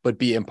it, but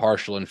be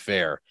impartial and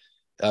fair.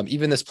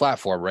 Even this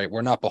platform, right?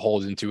 We're not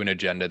beholden to an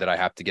agenda that I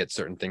have to get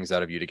certain things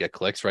out of you to get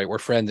clicks, right? We're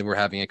friends and we're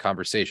having a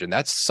conversation.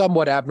 That's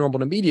somewhat abnormal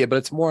to media, but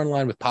it's more in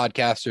line with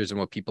podcasters and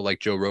what people like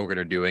Joe Rogan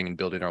are doing and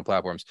building their own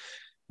platforms.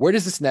 Where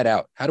does this net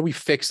out? How do we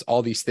fix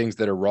all these things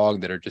that are wrong,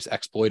 that are just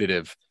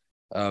exploitative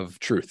of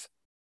truth?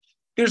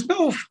 I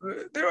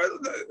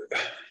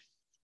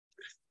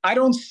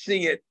don't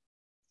see it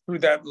through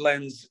that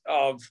lens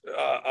of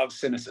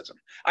cynicism.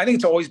 I think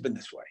it's always been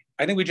this way.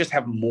 I think we just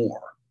have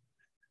more.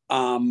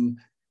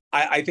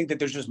 I think that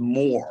there's just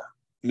more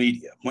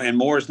media, and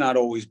more is not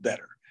always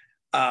better.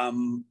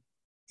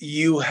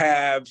 You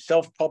have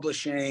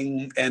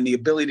self-publishing and the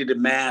ability to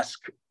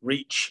mask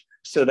reach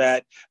so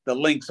that the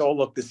links all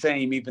look the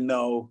same, even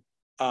though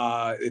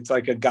it's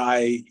like a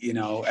guy,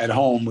 at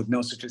home with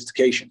no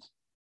sophistication.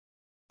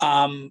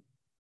 I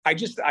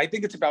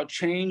think it's about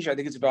change. I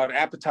think it's about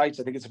appetites.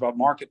 I think it's about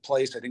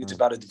marketplace. I think it's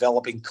about a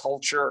developing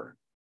culture.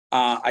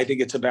 I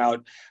think it's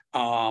about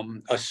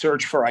a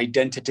search for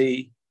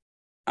identity.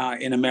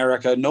 In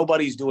America,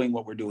 nobody's doing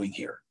what we're doing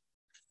here.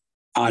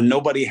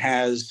 Nobody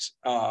has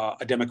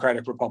a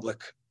democratic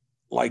republic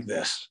like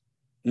this.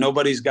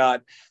 Nobody's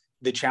got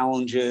the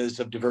challenges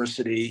of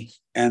diversity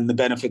and the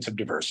benefits of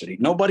diversity.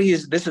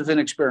 This is an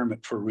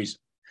experiment for a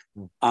reason.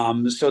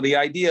 So the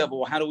idea of,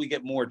 well, how do we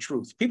get more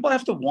truth? People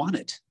have to want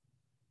it.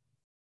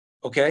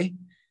 Okay.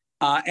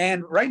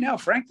 And right now,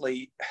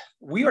 frankly,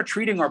 we are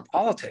treating our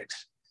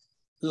politics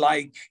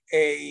like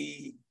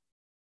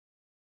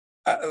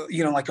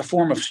like a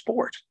form of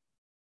sport.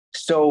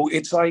 So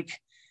it's like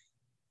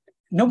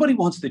nobody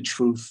wants the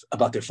truth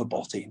about their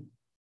football team.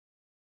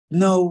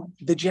 No,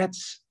 the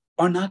Jets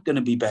are not going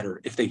to be better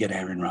if they get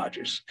Aaron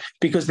Rodgers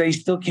because they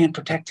still can't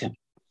protect him.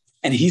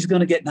 And he's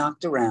going to get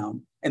knocked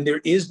around. And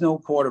there is no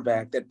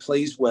quarterback that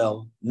plays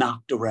well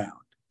knocked around.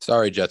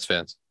 Sorry, Jets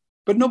fans.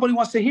 But nobody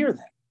wants to hear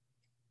that.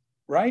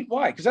 Right?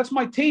 Why? Because that's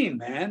my team,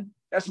 man.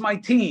 That's my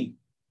team.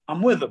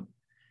 I'm with them.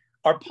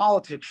 Our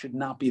politics should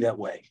not be that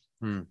way.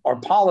 Our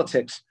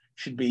politics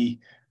should be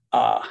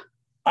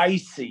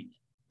icy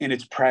in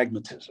its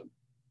pragmatism.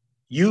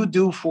 You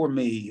do for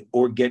me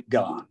or get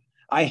gone.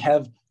 I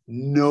have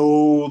no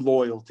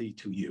loyalty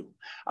to you.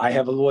 I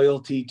have a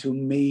loyalty to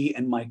me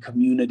and my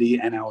community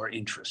and our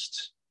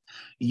interests.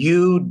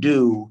 You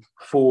do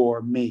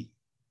for me.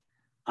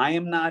 I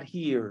am not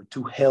here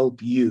to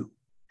help you.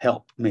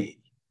 Help me.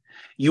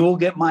 You will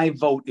get my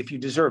vote if you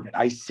deserve it.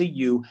 I see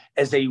you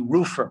as a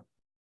roofer,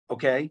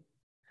 okay?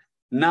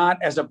 Not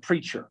as a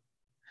preacher.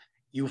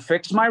 You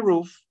fix my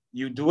roof.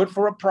 You do it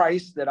for a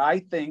price that I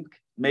think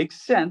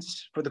makes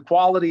sense for the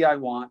quality I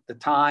want, the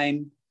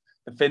time,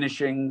 the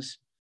finishings.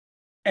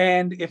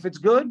 And if it's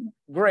good,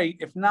 great.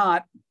 If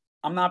not,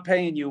 I'm not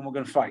paying you and we're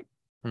going to fight.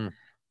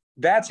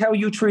 That's how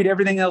you treat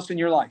everything else in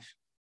your life.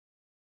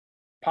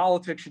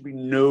 Politics should be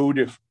no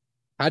different.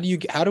 How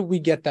do we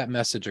get that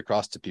message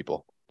across to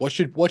people? What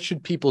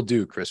should people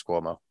do, Chris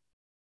Cuomo?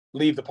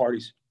 Leave the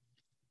parties.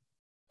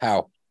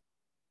 How?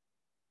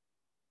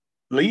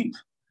 Leave.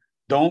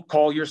 Don't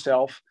call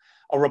yourself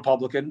a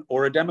Republican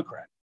or a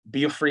Democrat.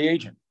 Be a free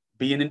agent.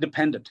 Be an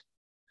independent.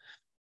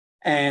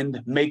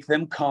 And make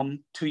them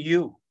come to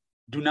you.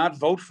 Do not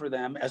vote for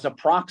them as a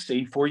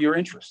proxy for your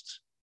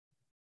interests.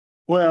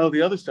 Well,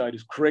 the other side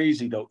is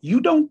crazy, though. You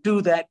don't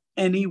do that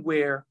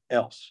anywhere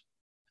else.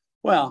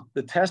 Well,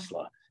 the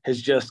Tesla has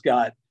just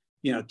got,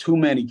 too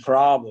many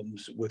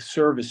problems with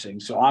servicing,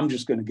 so I'm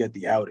just going to get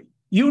the Audi.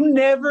 You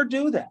never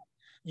do that.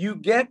 You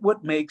get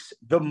what makes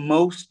the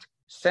most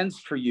sense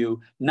for you,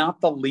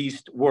 not the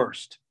least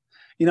worst.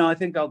 I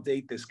think I'll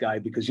date this guy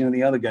because,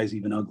 the other guy's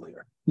even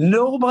uglier.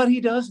 Nobody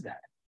does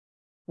that.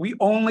 We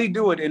only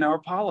do it in our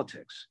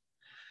politics.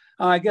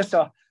 I guess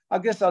I'll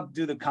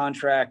do the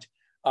contract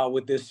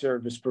with this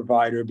service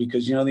provider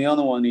because, the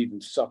other one even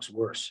sucks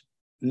worse.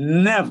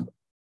 Never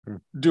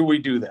do we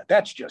do that.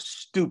 That's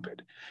just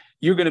stupid.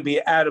 You're going to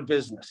be out of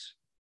business.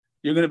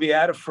 You're going to be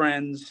out of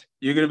friends.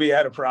 You're going to be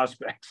out of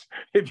prospects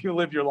if you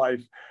live your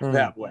life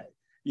that way.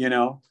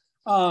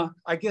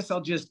 I guess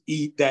I'll just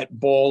eat that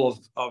bowl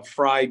of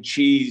fried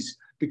cheese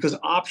because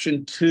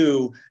option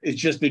 2 is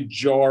just a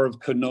jar of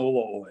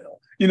canola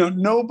oil.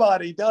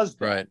 Nobody does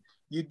that. Right.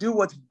 You do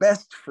what's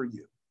best for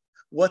you,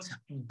 what's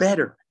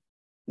better,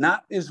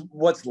 not is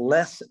what's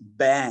less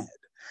bad.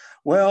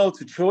 Well,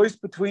 it's a choice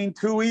between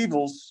 2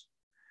 evils.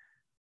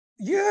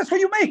 Yeah, that's how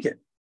you make it.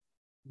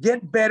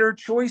 Get better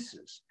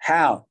choices.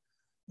 How?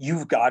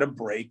 You've got to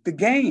break the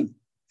game.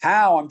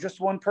 How? I'm just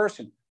one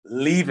person.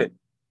 Leave it.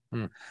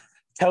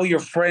 Tell your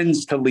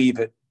friends to leave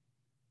it.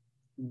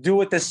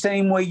 Do it the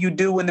same way you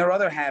do when there are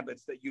other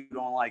habits that you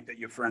don't like that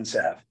your friends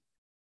have.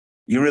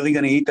 You're really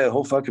going to eat that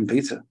whole fucking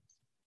pizza,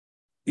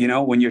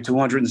 when you're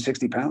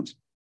 260 pounds?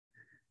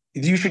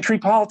 You should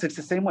treat politics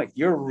the same way.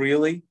 You're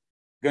really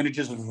going to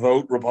just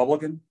vote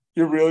Republican?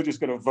 You're really just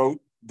going to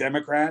vote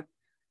Democrat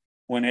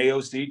when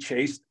AOC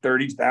chased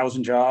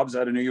 30,000 jobs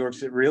out of New York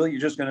City? Really? You're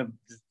just going to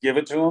give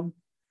it to them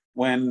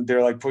when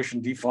they're like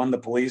pushing defund the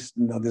police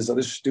and this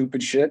other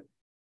stupid shit?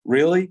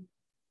 Really?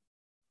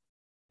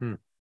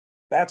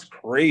 That's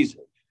crazy.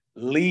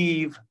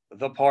 Leave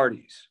the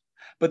parties.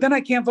 But then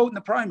I can't vote in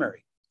the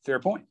primary. Fair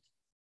point.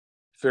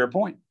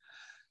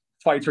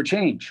 Fight for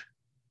change.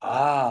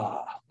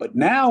 But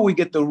now we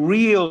get the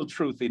real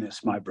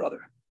truthiness, my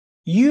brother.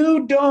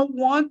 You don't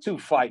want to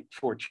fight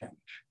for change.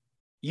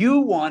 You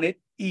want it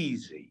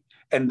easy.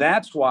 And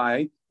that's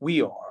why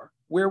we are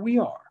where we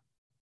are.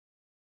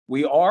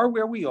 We are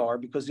where we are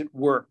because it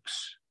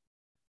works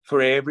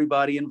for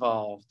everybody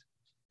involved.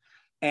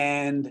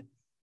 And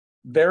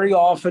very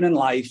often in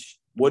life,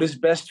 what is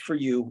best for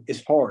you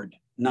is hard,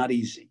 not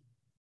easy.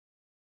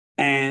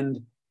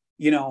 And,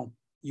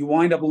 you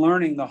wind up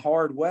learning the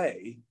hard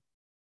way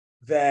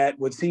that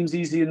what seems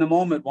easy in the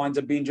moment winds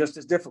up being just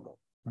as difficult.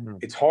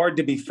 It's hard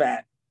to be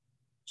fat.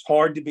 It's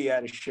hard to be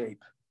out of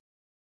shape.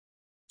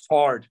 It's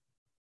hard.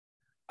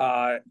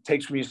 It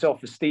takes from your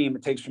self-esteem.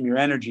 It takes from your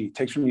energy. It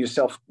takes from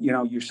yourself,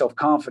 your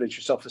self-confidence,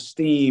 your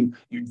self-esteem,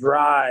 your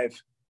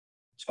drive.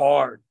 It's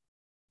hard.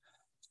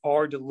 It's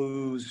hard to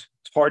lose.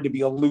 It's hard to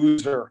be a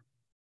loser.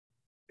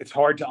 It's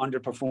hard to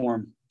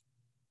underperform.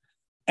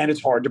 And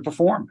it's hard to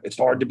perform. It's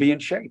hard to be in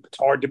shape. It's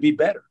hard to be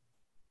better.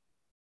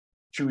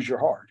 Choose your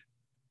hard.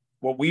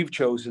 What we've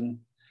chosen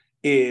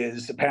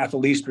is the path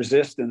of least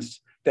resistance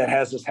that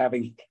has us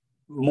having,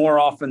 more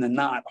often than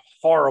not,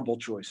 horrible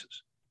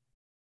choices.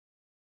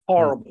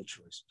 Horrible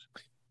choices.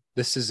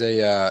 This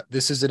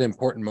is an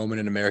important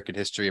moment in American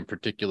history, and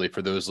particularly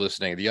for those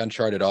listening, the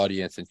uncharted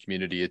audience and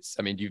community.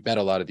 You've met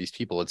a lot of these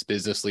people. It's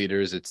business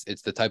leaders.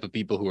 It's the type of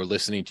people who are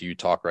listening to you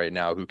talk right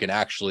now, who can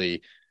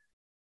actually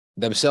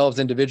themselves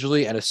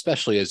individually and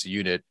especially as a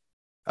unit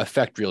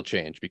affect real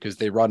change because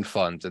they run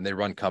funds and they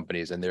run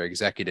companies and they're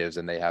executives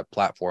and they have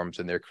platforms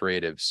and they're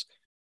creatives.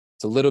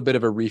 It's a little bit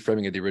of a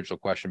reframing of the original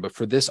question, but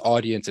for this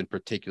audience in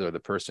particular, the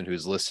person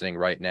who's listening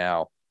right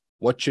now,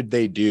 what should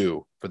they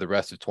do for the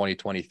rest of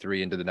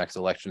 2023 into the next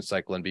election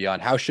cycle and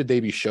beyond? How should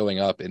they be showing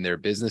up in their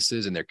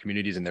businesses, in their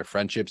communities, in their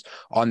friendships,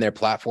 on their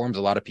platforms?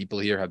 A lot of people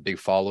here have big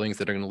followings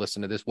that are going to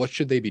listen to this. What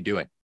should they be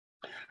doing?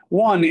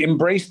 One,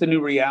 embrace the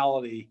new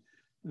reality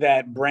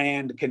that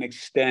brand can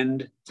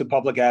extend to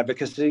public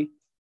advocacy.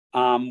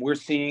 We're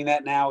seeing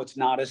that now. It's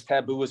not as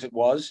taboo as it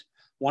was.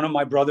 One of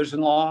my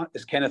brothers-in-law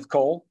is Kenneth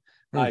Cole.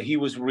 He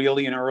was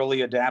really an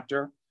early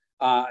adapter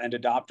and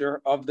adopter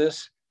of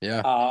this,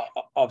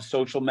 of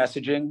social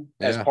messaging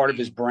as part of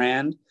his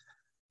brand.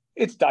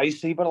 It's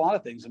dicey, but a lot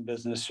of things in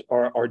business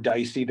are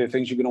dicey. There are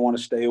things you're going to want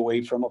to stay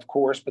away from, of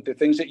course, but there are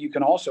things that you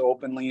can also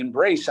openly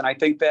embrace. And I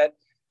think that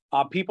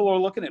people are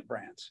looking at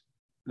brands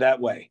that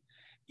way.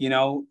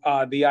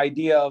 The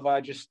idea of I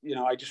just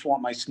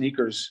want my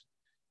sneakers.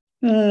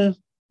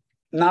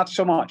 Not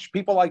so much.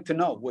 People like to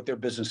know what their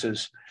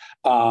businesses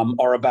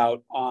are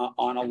about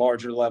on a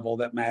larger level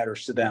that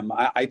matters to them.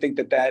 I think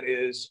that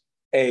is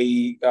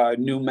a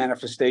new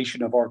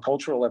manifestation of our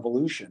cultural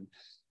evolution.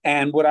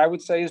 And what I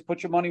would say is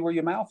put your money where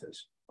your mouth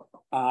is.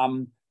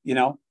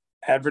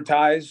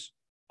 Advertise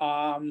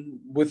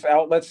with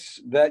outlets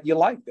that you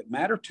like, that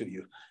matter to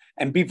you,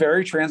 and be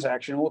very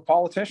transactional with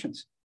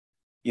politicians.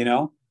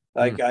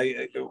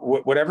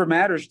 Whatever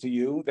matters to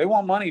you, they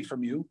want money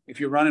from you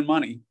if you're running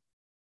money.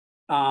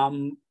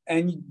 And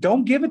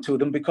don't give it to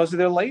them because of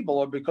their label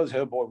or because,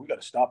 oh boy, we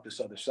got to stop this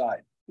other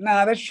side.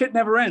 Nah, that shit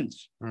never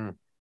ends.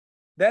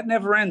 That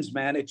never ends,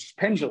 man. It's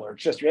pendular.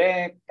 It's just,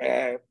 and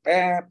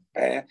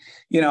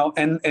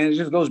it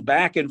just goes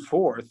back and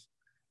forth.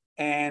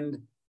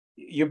 And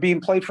you're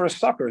being played for a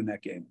sucker in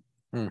that game.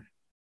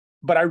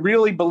 But I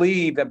really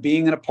believe that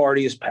being in a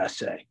party is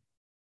passe.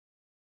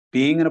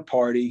 being in a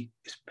party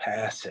is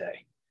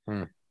passe.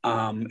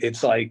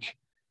 It's like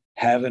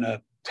having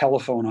a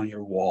telephone on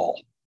your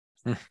wall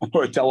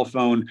or a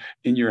telephone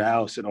in your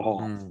house in a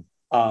hall.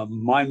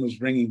 Mine was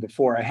ringing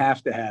before. I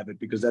have to have it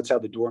because that's how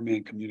the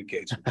doorman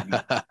communicates with me.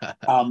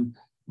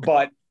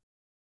 But,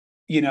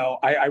 you know,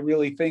 I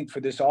really think for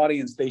this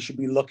audience, they should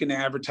be looking to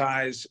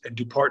advertise and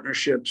do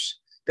partnerships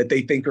that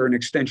they think are an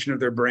extension of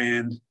their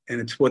brand,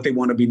 and it's what they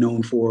want to be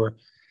known for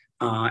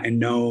and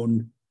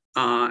known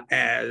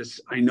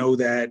as. I know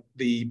that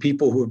the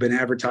people who have been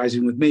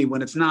advertising with me,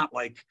 when it's not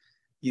like,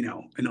 you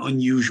know, an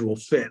unusual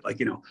fit, like,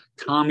 you know,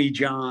 Tommy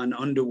John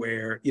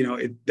underwear, you know,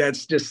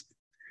 that's just,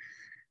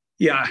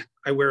 yeah,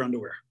 I wear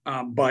underwear.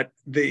 But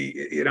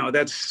you know,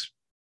 that's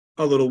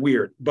a little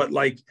weird. But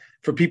like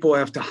for people who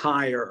have to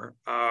hire,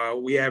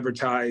 we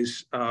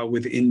advertise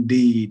with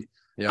Indeed.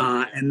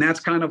 And that's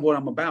kind of what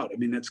I'm about. I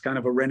mean, that's kind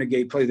of a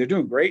renegade play. They're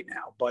doing great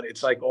now, but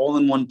it's like all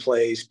in one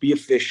place. Be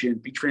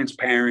efficient, be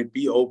transparent,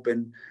 be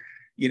open.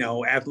 You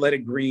know,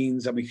 Athletic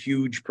Greens, I'm a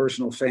huge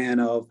personal fan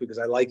of because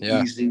I like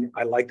easy.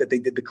 I like that they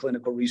did the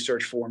clinical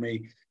research for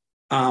me.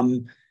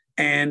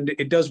 And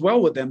it does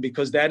well with them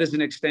because that is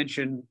an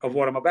extension of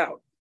what I'm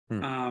about.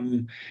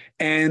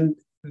 And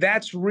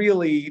that's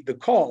really the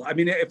call. I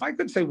mean, if I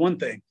could say one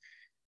thing,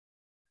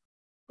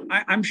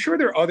 I'm sure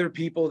there are other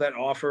people that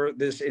offer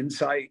this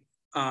insight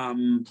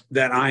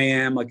that I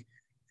am. Like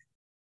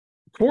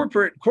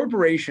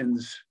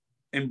corporations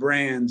and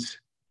brands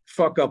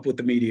fuck up with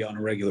the media on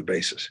a regular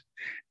basis.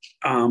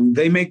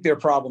 They make their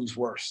problems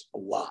worse a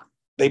lot.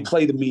 They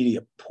play the media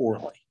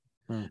poorly.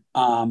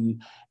 And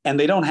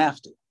they don't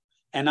have to.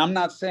 And I'm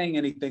not saying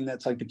anything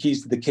that's like the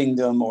keys to the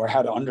kingdom or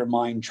how to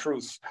undermine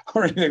truth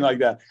or anything like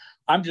that.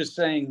 I'm just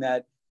saying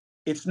that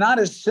it's not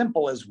as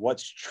simple as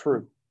what's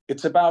true.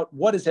 It's about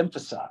what is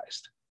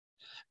emphasized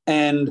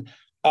and,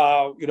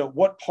 you know,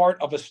 what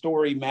part of a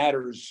story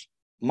matters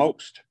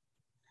most.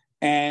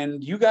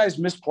 And you guys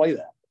misplay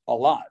that a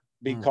lot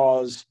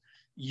because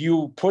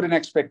you put an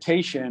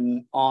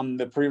expectation on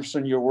the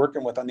person you're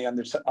working with on the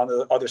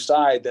other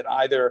side that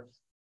either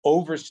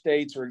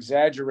overstates or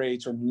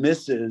exaggerates or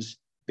misses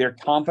their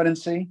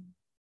competency,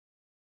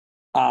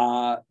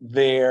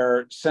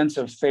 their sense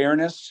of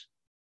fairness,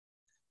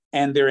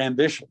 and their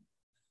ambition.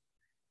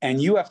 And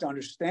you have to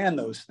understand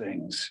those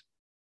things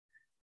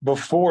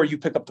before you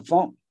pick up the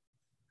phone,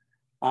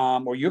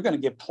 or you're going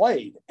to get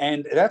played.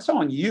 And that's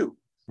on you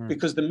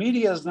because the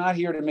media is not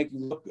here to make you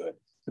look good.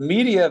 The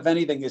media, if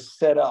anything, is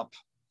set up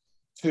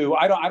to,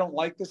 I don't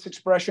like this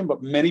expression,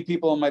 but many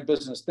people in my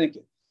business think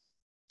it,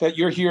 that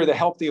you're here to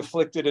help the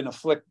afflicted and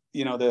afflict,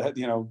 you know,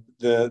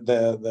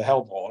 the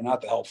helpful,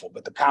 not the helpful,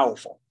 but the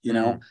powerful, you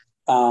know,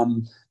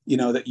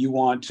 that you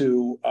want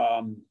to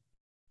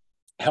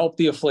help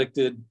the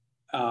afflicted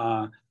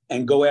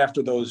and go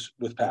after those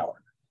with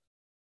power.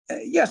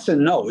 Yes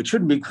and no, it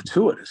shouldn't be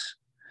gratuitous.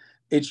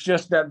 It's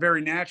just that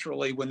very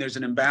naturally, when there's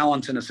an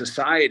imbalance in a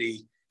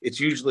society, it's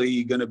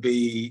usually going to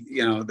be,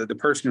 you know, the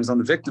person who's on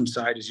the victim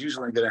side is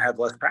usually going to have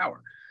less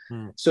power.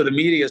 So the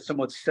media is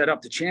somewhat set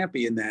up to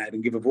champion that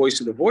and give a voice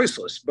to the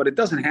voiceless, but it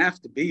doesn't have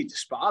to be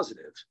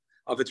dispositive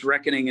of its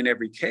reckoning in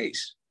every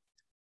case.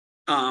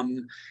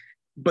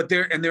 But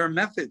there are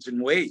methods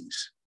and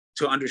ways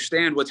to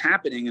understand what's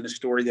happening in a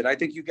story that I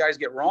think you guys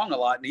get wrong a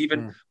lot. And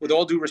even with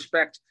all due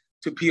respect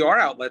to PR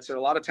outlets, there are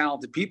a lot of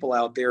talented people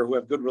out there who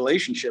have good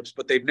relationships,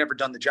 but they've never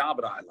done the job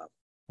at a high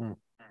level.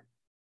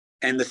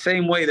 And the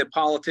same way that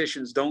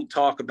politicians don't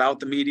talk about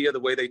the media the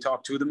way they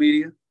talk to the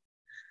media,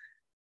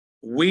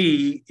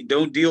 we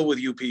don't deal with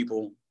you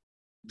people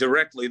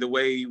directly the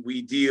way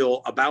we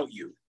deal about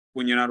you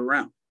when you're not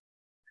around.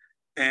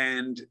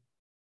 And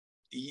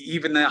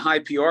even the high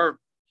PR,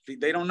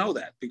 they don't know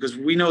that because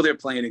we know they're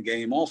playing a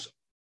game also.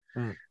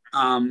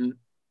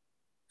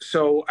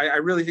 So I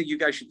really think you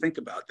guys should think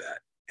about that.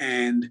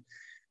 And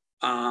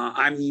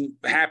I'm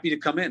happy to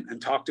come in and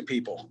talk to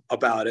people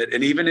about it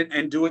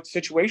and do it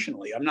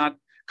situationally. I'm not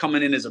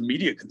coming in as a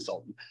media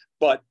consultant,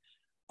 but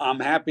I'm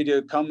happy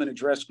to come and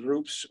address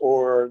groups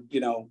or,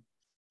 you know,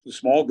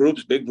 small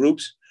groups, big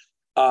groups,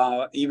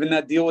 even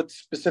that deal with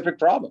specific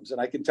problems. And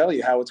I can tell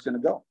you how it's going to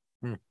go.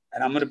 And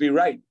I'm going to be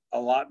right a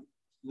lot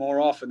more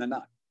often than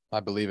not.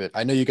 I believe it.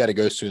 I know you got to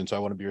go soon, so I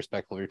want to be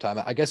respectful of your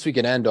time. I guess we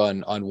can end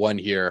on one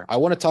here. I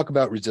want to talk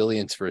about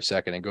resilience for a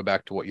second and go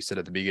back to what you said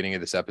at the beginning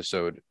of this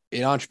episode.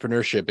 In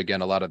entrepreneurship,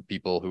 again, a lot of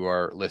people who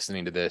are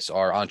listening to this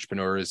are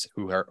entrepreneurs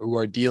who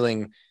are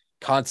dealing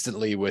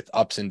constantly with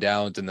ups and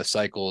downs and the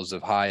cycles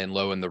of high and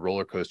low and the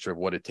roller coaster of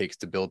what it takes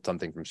to build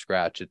something from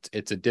scratch.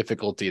 It's a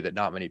difficulty that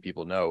not many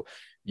people know.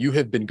 You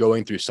have been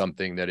going through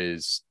something that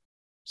is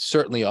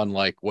certainly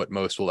unlike what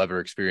most will ever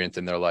experience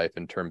in their life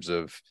in terms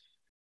of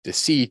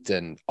deceit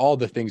and all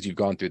the things you've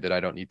gone through that I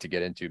don't need to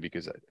get into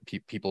because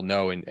people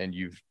know and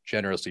you've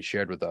generously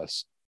shared with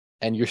us.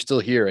 And you're still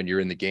here and you're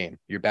in the game.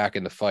 You're back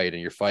in the fight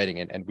and you're fighting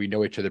and we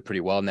know each other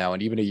pretty well now.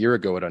 And even a year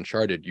ago at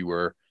Uncharted, you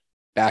were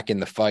back in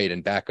the fight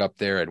and back up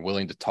there and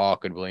willing to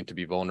talk and willing to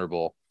be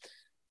vulnerable.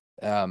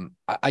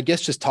 I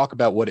guess just talk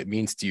about what it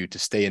means to you to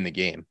stay in the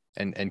game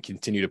and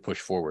continue to push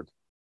forward.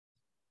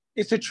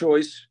 It's a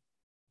choice.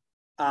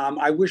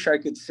 I wish I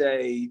could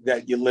say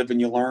that you live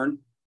and you learn.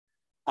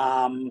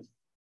 Um,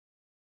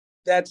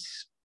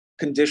 that's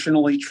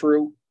conditionally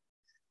true.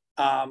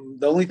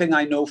 The only thing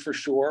I know for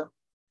sure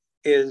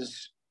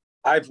is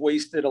I've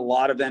wasted a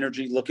lot of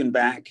energy looking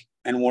back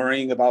and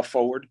worrying about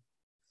forward.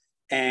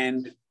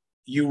 And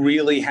you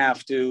really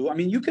have to, I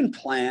mean, you can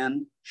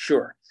plan,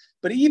 sure,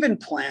 but even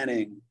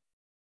planning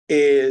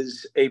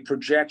is a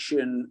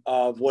projection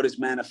of what is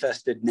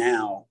manifested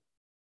now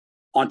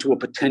onto a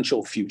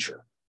potential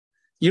future.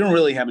 You don't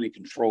really have any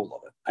control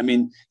of it. I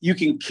mean, you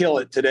can kill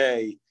it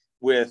today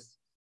with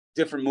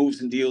different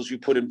moves and deals you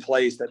put in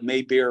place that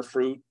may bear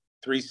fruit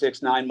 3,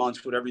 6, 9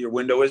 months, whatever your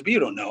window is, but you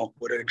don't know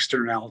what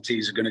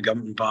externalities are going to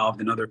come involved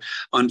and other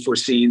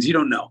unforeseens. You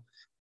don't know.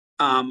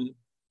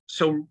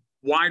 So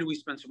why do we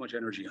spend so much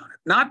energy on it?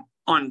 Not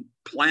on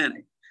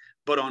planning,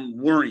 but on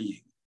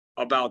worrying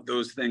about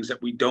those things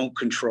that we don't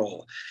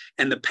control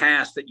and the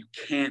past that you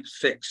can't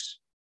fix.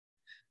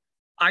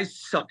 I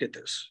suck at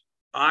this.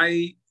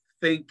 I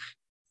think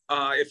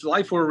if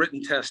life were a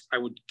written test, I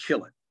would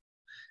kill it.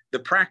 The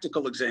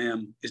practical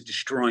exam is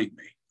destroying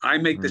me. I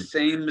make the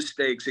same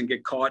mistakes and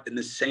get caught in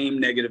the same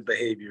negative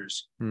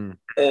behaviors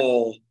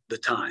all the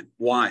time.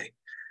 Why?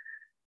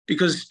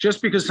 Because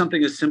just because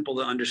something is simple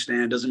to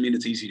understand doesn't mean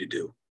it's easy to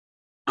do.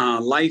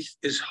 Life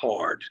is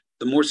hard.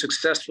 The more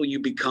successful you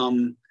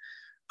become,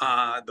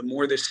 the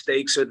more the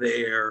stakes are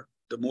there,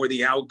 the more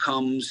the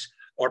outcomes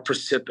are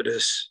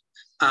precipitous.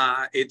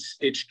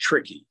 It's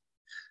tricky.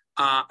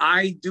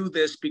 I do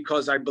this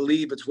because I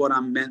believe it's what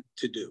I'm meant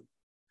to do.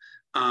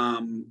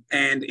 And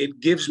it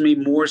gives me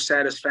more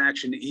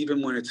satisfaction,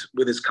 even when it's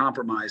with its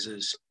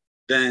compromises,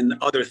 than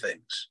other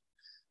things.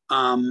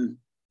 And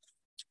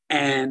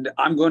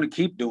I'm going to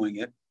keep doing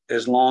it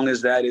as long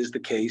as that is the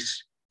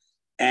case,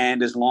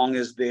 and as long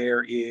as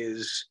there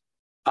is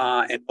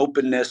an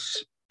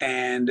openness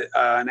and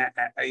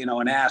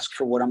an ask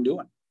for what I'm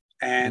doing.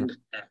 And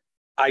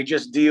I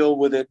just deal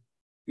with it.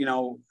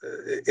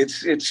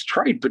 It's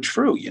trite but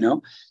true.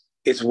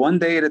 It's one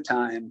day at a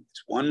time.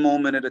 It's one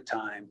moment at a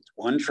time. It's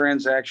one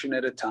transaction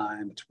at a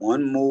time. It's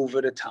one move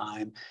at a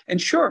time. And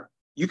sure,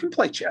 you can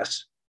play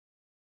chess.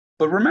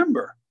 But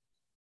remember,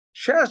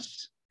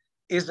 chess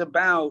is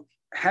about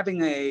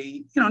having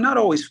a, not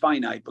always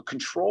finite, but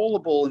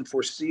controllable and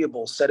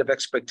foreseeable set of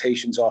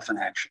expectations off in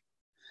action.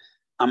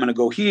 I'm going to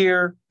go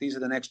here. These are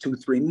the next 2,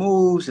 3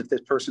 moves. If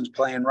this person's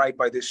playing right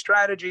by this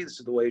strategy, this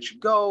is the way it should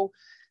go.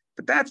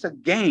 But that's a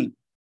game,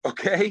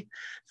 okay?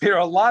 There are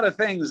a lot of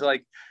things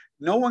like,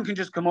 no one can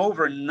just come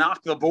over and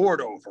knock the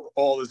board over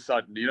all of a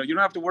sudden. You don't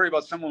have to worry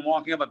about someone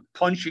walking up and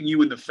punching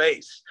you in the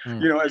face,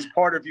 as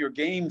part of your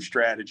game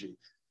strategy.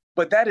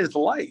 But that is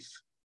life.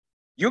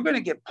 You're going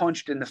to get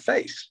punched in the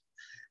face.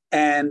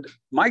 And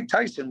Mike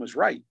Tyson was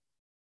right.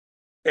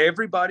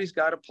 Everybody's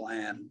got a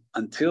plan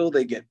until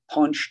they get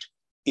punched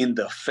in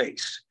the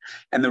face.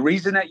 And the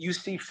reason that you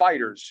see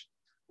fighters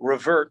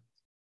revert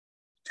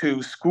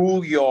to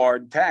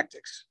schoolyard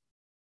tactics,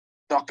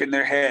 ducking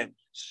their head,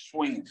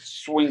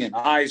 swinging,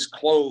 eyes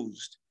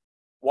closed.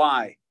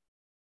 Why?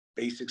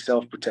 Basic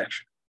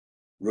self-protection,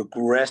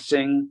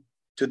 regressing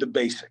to the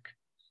basic.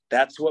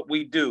 That's what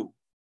we do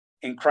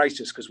in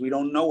crisis because we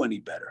don't know any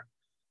better.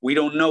 We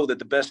don't know that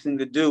the best thing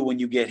to do when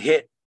you get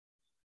hit,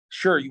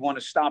 sure, you want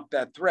to stop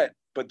that threat,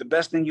 but the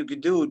best thing you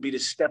could do would be to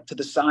step to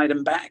the side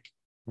and back.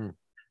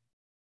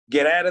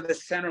 Get out of the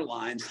center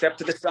line, step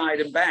to the side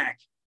and back,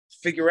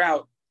 figure out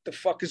what the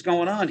fuck is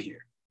going on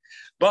here.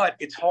 But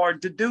it's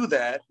hard to do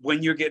that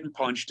when you're getting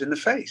punched in the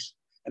face.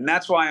 And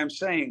that's why I'm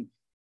saying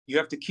you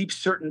have to keep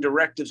certain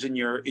directives in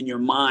your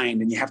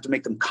mind, and you have to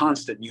make them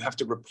constant. And you have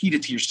to repeat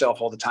it to yourself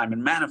all the time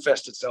and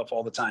manifest itself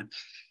all the time.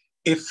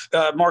 If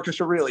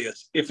Marcus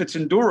Aurelius, if it's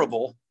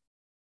endurable,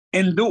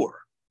 endure.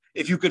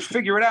 If you could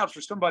figure it out for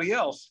somebody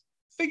else,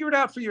 figure it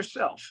out for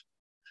yourself.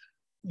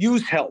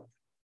 Use help.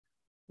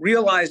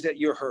 Realize that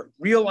you're hurt.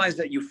 Realize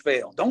that you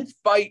failed. Don't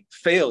fight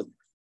failure.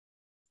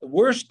 The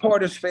worst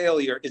part of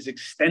failure is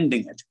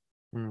extending it.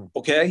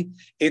 Okay?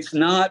 It's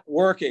not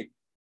working.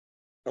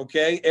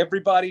 Okay?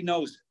 Everybody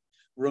knows it.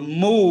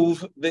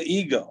 Remove the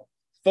ego.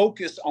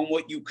 Focus on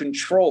what you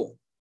control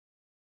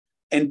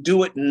and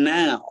do it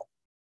now,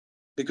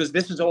 because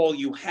this is all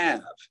you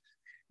have.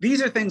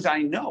 These are things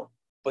I know,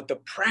 but the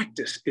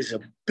practice is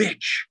a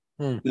bitch.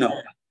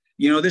 No.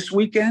 This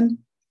weekend,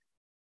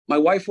 my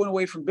wife went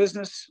away from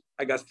business.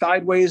 I got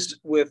sideways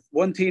with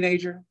one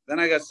teenager. Then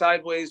I got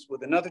sideways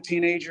with another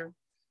teenager.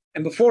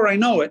 And before I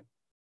know it,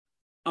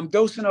 I'm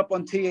dosing up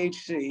on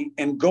THC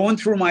and going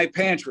through my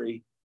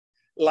pantry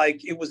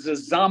like it was a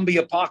zombie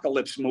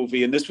apocalypse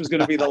movie. And this was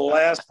going to be the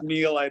last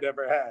meal I'd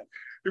ever had.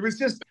 It was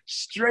just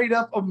straight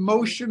up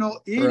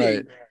emotional eating.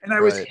 Right, and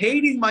I was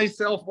hating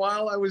myself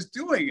while I was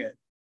doing it.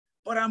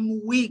 But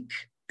I'm weak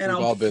and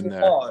I'm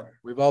flawed.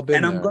 We've all been there.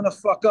 And I'm going to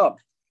fuck up.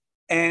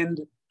 And,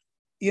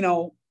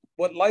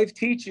 what life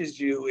teaches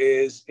you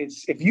is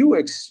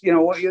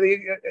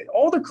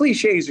all the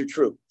cliches are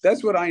true.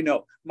 That's what I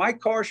know. My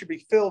car should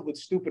be filled with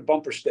stupid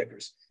bumper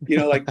stickers,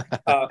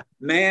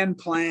 man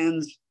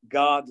plans,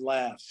 God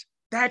laughs.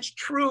 That's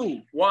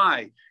true.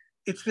 Why?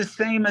 it's the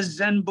same as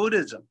Zen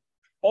Buddhism.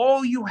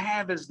 All you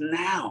have is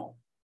now.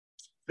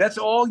 That's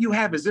all you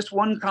have is this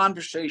one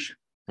conversation.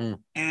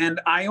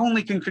 And I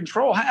only can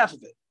control half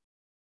of it.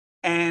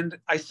 And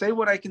I say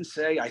what I can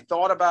say. I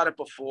thought about it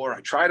before.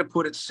 I try to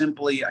put it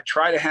simply. I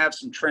try to have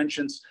some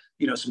trenchance,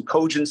 some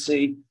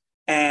cogency,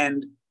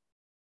 and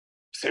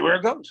say where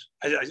it goes.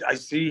 I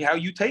see how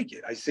you take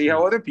it. I see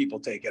how other people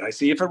take it. I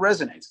see if it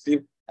resonates.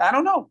 I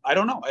don't know. I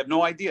have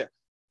no idea.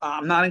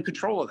 I'm not in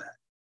control of that.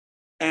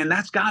 And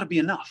that's got to be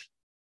enough.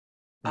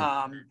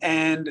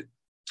 And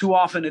too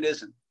often it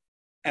isn't.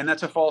 And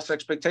that's a false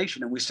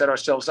expectation. And we set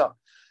ourselves up.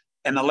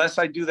 And the less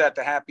I do that,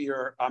 the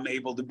happier I'm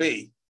able to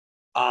be.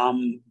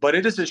 But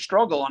it is a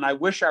struggle, and I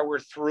wish I were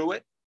through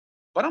it,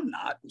 but I'm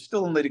not. I'm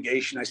still in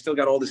litigation. I still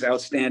got all this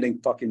outstanding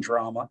fucking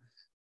drama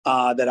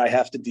that I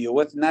have to deal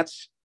with, and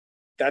that's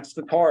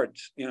the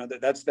cards.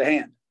 That's the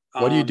hand.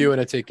 What are you doing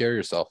to take care of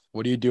yourself?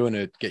 What are you doing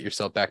to get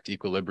yourself back to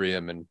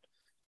equilibrium? And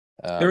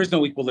there is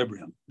no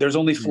equilibrium. There's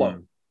only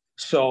flow.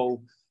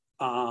 So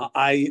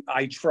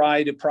I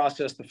try to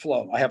process the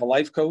flow. I have a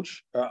life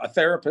coach, a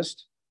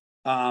therapist,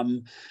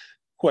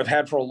 who I've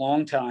had for a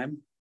long time.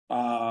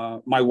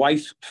 My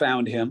wife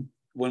found him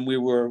when we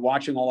were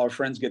watching all our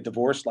friends get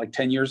divorced like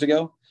 10 years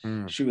ago.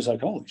 She was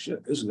like, holy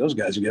shit, those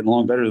guys are getting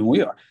along better than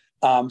we are.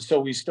 So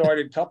we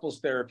started couples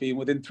therapy. And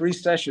within 3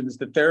 sessions,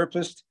 the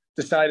therapist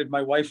decided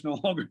my wife no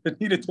longer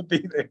needed to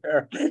be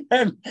there.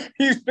 And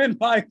he's been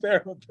my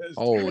therapist.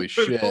 Holy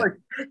shit. Like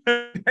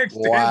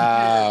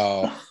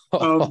wow.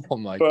 Oh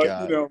my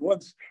God.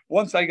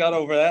 Once I got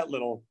over that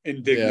little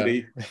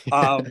indignity,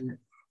 I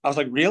was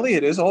like, really?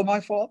 It is all my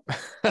fault?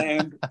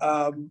 And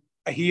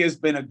he has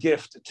been a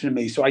gift to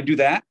me. So I do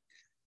that.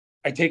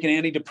 I take an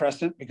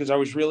antidepressant because I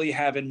was really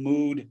having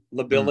mood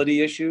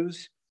lability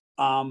issues.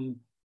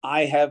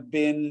 I have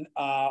been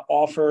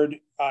offered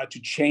to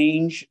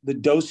change the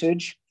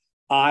dosage.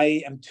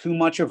 I am too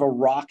much of a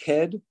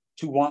rockhead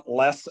to want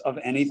less of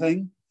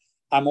anything.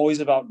 I'm always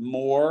about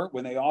more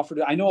when they offered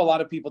it. I know a lot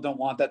of people don't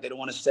want that. They don't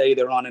want to say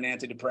they're on an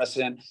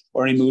antidepressant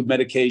or any mood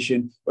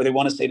medication, or they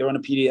want to say they're on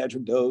a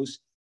pediatric dose.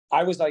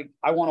 I was like,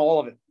 I want all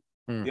of it.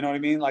 You know what I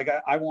mean? Like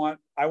I want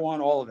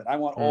all of it. I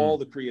want all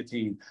the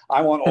creatine.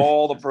 I want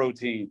all the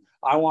protein.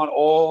 I want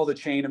all the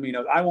chain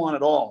aminos. I want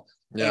it all.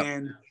 Yep.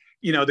 And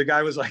the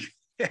guy was like,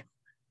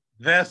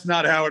 that's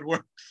not how it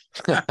works.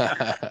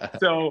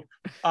 So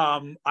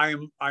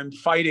I'm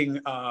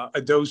fighting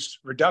a dose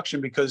reduction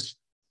because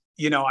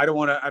I don't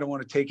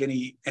want to take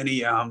any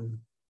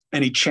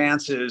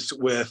chances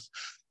with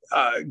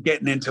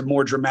getting into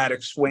more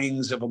dramatic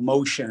swings of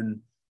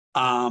emotion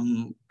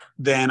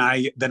than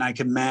I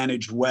can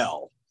manage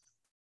well.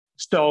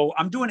 So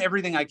I'm doing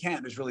everything I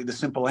can is really the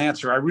simple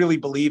answer. I really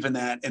believe in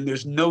that. And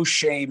there's no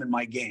shame in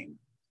my game.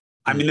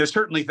 I mean, there's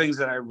certainly things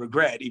that I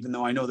regret, even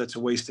though I know that's a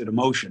wasted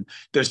emotion.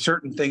 There's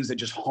certain things that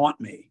just haunt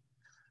me.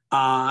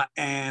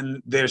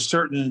 And there's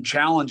certain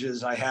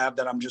challenges I have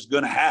that I'm just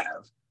going to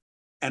have.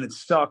 And it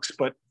sucks,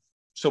 but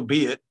so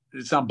be it.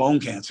 It's not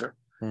bone cancer.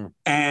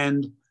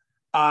 And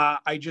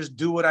I just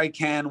do what I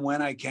can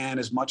when I can,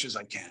 as much as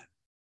I can.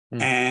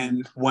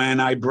 And when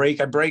I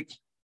break, I break.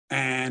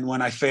 And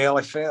when I fail,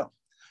 I fail.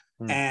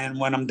 And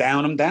when I'm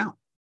down, I'm down.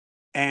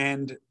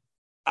 And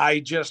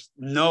I just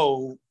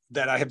know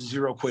that I have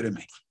zero quit in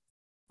me.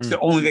 It's the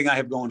only thing I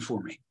have going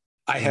for me.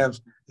 I have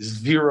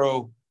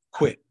zero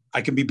quit.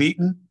 I can be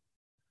beaten.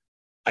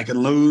 I can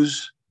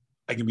lose.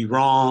 I can be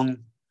wrong.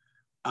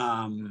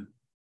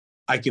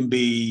 I can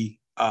be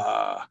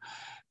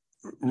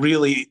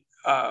really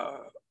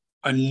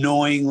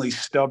annoyingly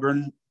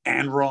stubborn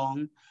and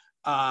wrong.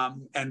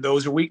 And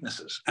those are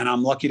weaknesses. And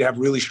I'm lucky to have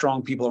really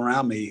strong people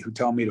around me who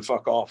tell me to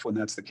fuck off when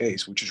that's the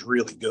case, which is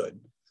really good.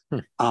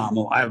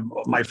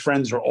 My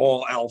friends are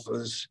all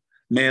alphas,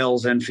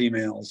 males and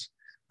females.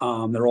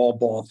 They're all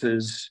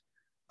bosses.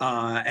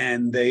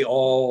 And they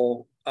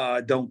all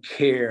don't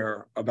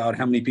care about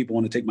how many people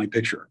want to take my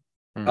picture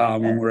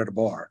when we're at a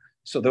bar.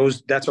 So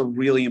that's a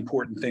really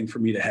important thing for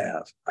me to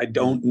have. I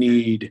don't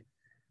need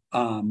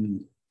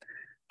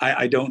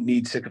I don't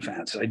need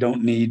sycophants. I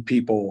don't need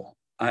people.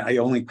 I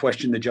only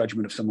question the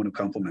judgment of someone who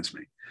compliments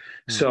me.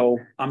 So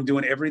I'm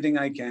doing everything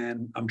I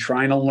can. I'm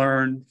trying to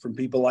learn from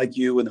people like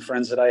you and the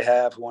friends that I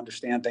have who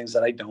understand things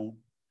that I don't.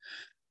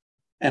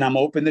 And I'm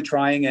open to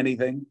trying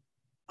anything.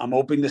 I'm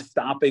open to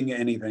stopping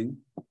anything.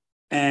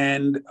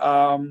 And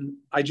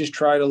I just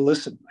try to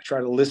listen. I try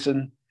to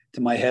listen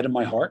to my head and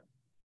my heart.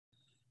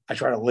 I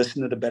try to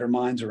listen to the better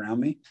minds around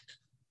me.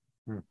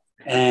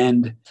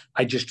 And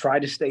I just try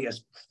to stay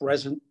as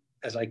present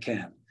as I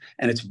can.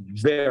 And it's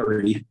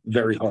very,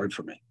 very hard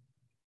for me.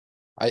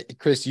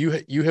 Chris,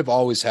 you have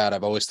always had,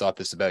 I've always thought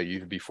this about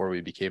you before we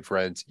became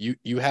friends.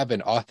 You have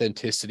an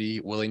authenticity,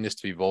 willingness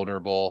to be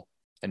vulnerable,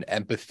 an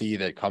empathy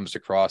that comes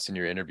across in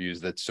your interviews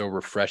that's so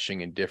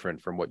refreshing and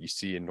different from what you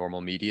see in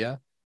normal media.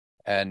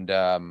 And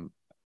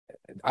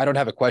I don't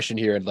have a question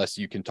here unless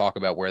you can talk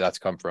about where that's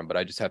come from, but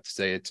I just have to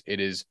say it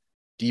is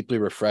deeply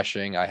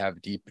refreshing. I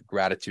have deep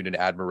gratitude and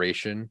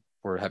admiration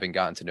for having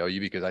gotten to know you,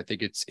 because I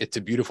think it's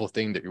a beautiful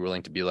thing that you're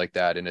willing to be like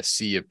that in a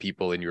sea of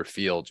people in your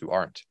field who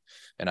aren't,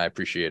 and I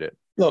appreciate it.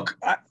 Look,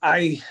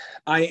 I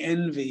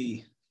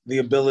envy the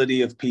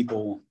ability of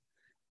people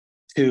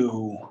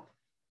to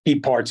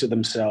keep parts of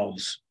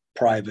themselves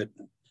private,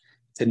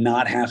 to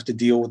not have to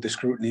deal with the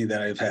scrutiny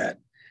that I've had.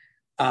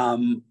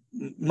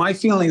 My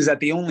feeling is that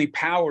the only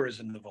power is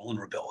in the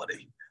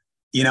vulnerability.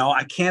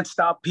 I can't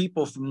stop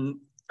people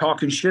from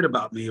talking shit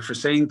about me or for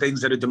saying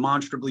things that are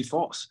demonstrably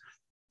false.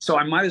 So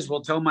I might as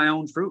well tell my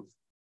own truth.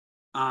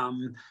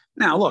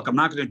 Now, look, I'm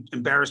not going to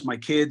embarrass my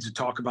kids or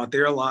talk about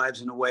their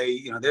lives in a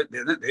way, they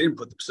didn't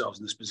put themselves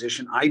in this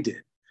position. I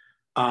did.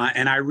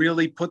 And I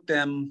really put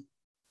them,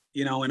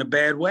 in a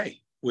bad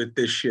way with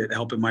this shit,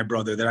 helping my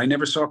brother that I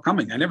never saw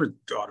coming. I never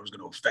thought it was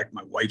going to affect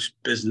my wife's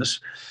business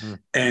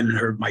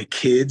and my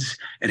kids,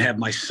 and have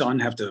my son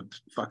have to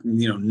fucking,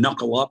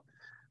 knuckle up.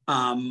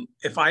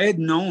 If I had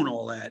known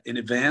all that in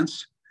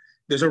advance,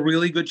 there's a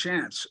really good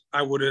chance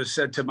I would have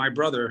said to my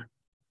brother,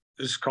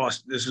 this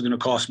is going to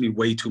cost me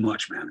way too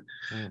much, man.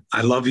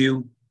 I love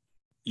you.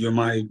 You're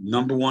my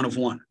number one of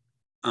one.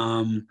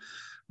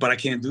 But I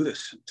can't do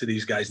this to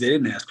these guys. They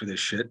didn't ask for this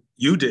shit.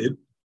 You did.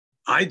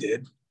 I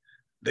did.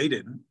 They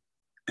didn't.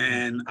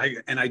 And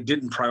I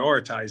didn't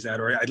prioritize that,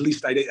 or at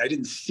least I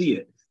didn't see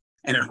it.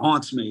 And it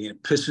haunts me.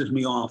 It pisses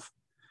me off.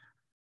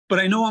 But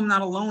I know I'm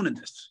not alone in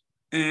this.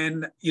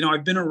 And,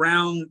 I've been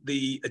around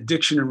the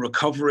addiction and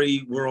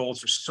recovery world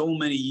for so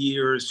many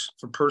years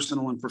for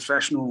personal and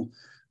professional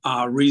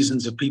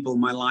reasons of people in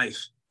my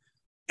life.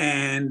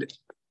 And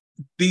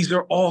these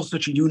are all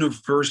such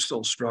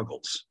universal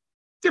struggles.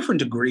 Different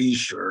degrees,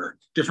 sure.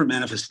 Different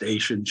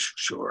manifestations,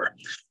 sure.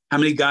 How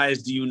many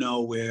guys do you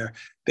know where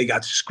they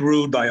got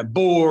screwed by a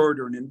board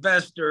or an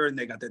investor and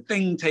they got their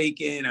thing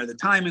taken, or the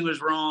timing was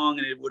wrong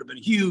and it would have been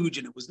huge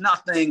and it was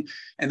nothing,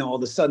 and all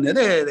of a sudden they're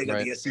there, they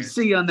got the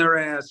SEC on their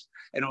ass,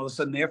 and all of a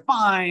sudden they're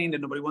fined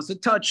and nobody wants to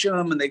touch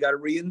them, and they got to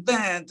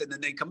reinvent, and then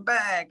they come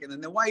back, and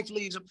then their wife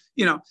leaves them.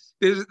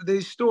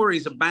 These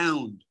stories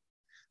abound.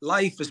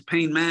 Life is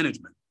pain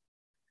management.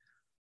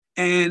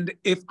 And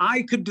if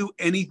I could do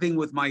anything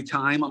with my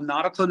time, I'm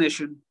not a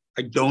clinician.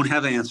 I don't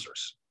have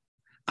answers.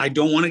 I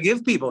don't want to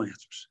give people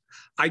answers.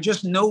 I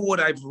just know what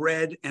I've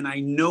read, and I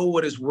know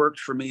what has worked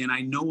for me, and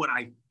I know what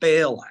I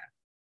fail at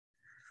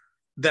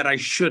that I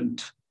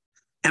shouldn't.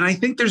 And I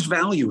think there's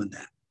value in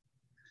that.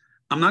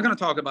 I'm not going to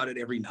talk about it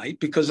every night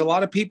because a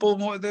lot of people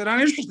that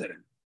I'm interested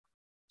in.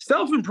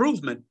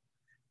 Self-improvement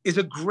is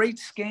a great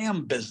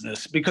scam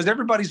business because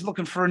everybody's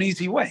looking for an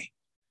easy way.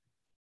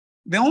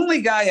 The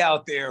only guy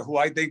out there who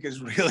I think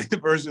is really the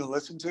person to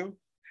listen to,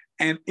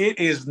 and it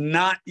is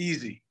not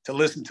easy to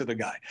listen to the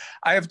guy.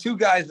 I have two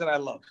guys that I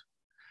love.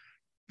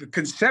 The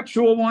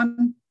conceptual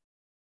one,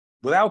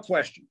 without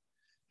question,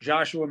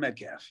 Joshua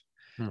Metcalf,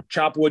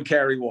 chop wood,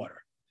 carry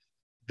water.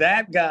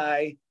 That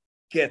guy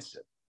gets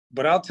it.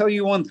 But I'll tell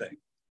you one thing.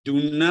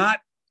 Do not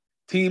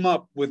team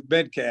up with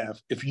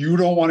Metcalf if you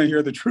don't want to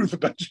hear the truth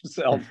about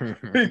yourself,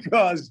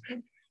 because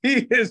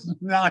he is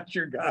not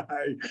your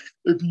guy.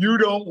 If you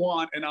don't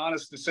want an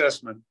honest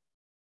assessment,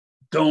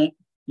 don't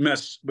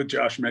mess with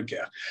Josh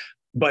Metcalf.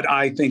 But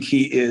I think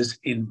he is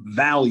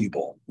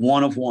invaluable,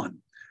 one of one.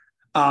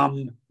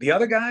 The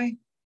other guy,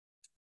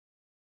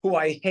 who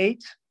I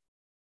hate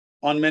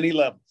on many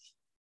levels,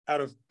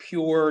 out of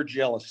pure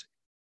jealousy,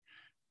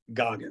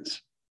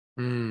 Goggins.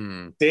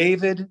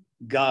 David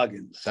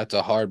Goggins. That's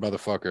a hard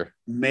motherfucker.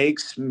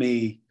 Makes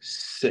me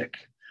sick.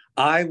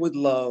 I would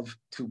love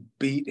to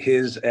beat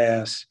his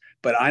ass,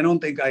 but I don't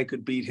think I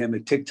could beat him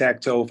at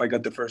tic-tac-toe if I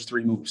got the first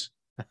three moves.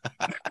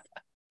 That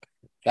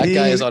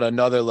guy is on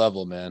another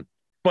level, man.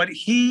 But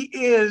he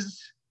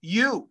is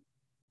you.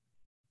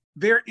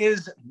 There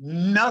is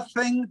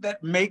nothing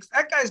that makes...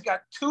 That guy's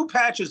got 2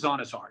 patches on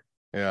his heart.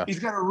 Yeah. He's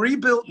got a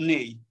rebuilt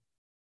knee.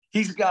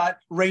 He's got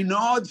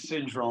Raynaud's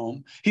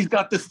syndrome. He's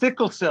got the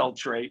sickle cell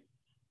trait.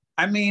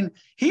 I mean,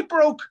 he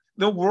broke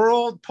the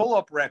world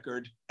pull-up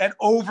record at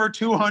over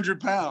 200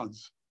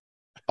 pounds.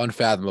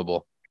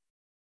 Unfathomable.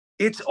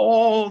 It's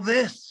all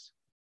this.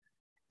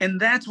 And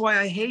that's why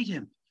I hate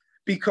him.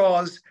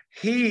 Because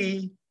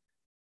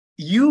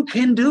you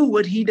can do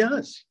what he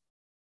does.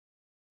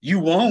 You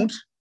won't.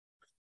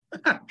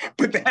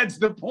 But that's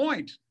the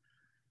point.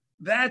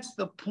 That's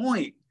the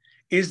point.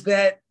 Is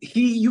that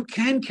you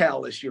can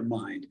callous your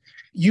mind.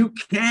 You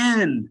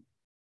can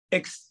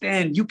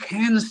extend. You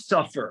can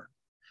suffer.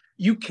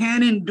 You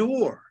can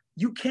endure.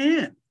 You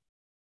can.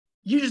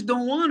 You just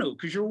don't want to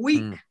because you're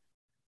weak,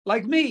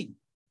 like me.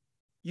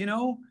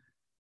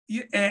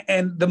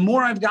 And the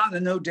more I've gotten to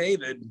know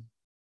David,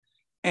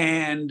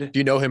 and do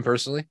you know him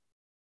personally?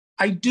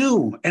 I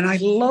do, and I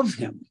love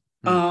him.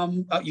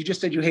 You just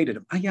said you hated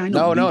him. Yeah, I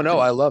know. No.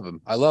 I love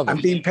him.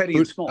 I'm being petty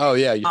and small. Oh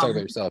yeah, you're talking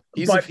about yourself.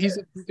 He's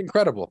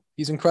incredible.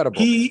 He's incredible.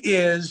 He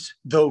is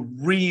the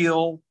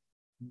real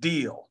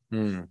deal.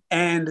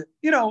 And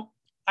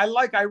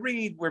I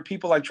read where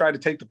people try to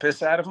take the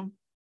piss out of him.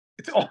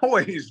 It's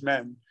always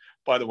men,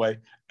 by the way.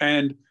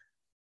 And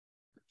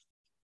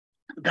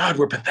God,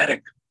 we're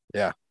pathetic.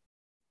 Yeah,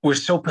 we're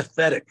so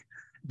pathetic.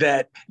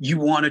 that you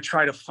want to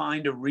try to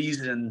find a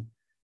reason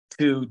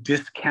to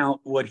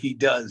discount what he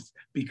does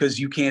because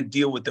you can't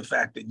deal with the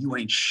fact that you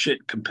ain't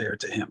shit compared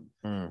to him.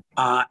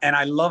 And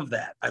I love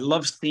that. I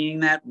love seeing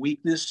that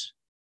weakness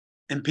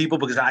in people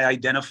because I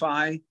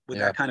identify with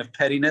that kind of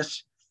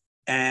pettiness.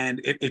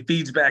 And it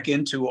feeds back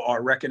into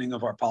our reckoning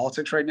of our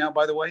politics right now,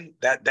 by the way.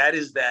 That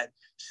is that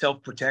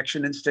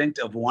self-protection instinct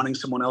of wanting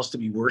someone else to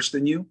be worse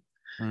than you.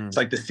 It's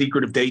like the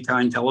secret of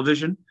daytime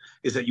television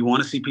is that you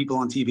want to see people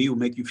on TV who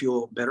make you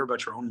feel better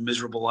about your own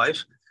miserable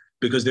life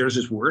because theirs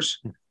is worse.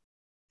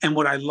 And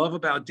what I love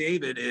about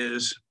David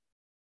is,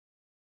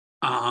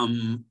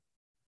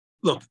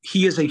 look,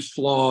 he is a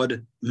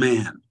flawed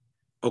man.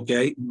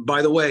 Okay.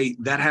 By the way,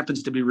 that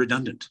happens to be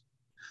redundant.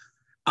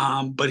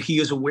 But he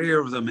is aware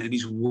of them and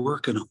he's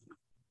working on them.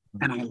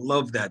 And I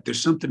love that.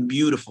 There's something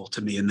beautiful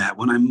to me in that.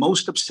 When I'm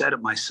most upset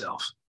at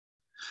myself,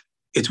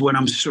 it's when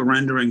I'm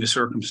surrendering to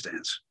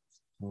circumstance.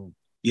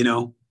 You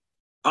know,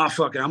 oh,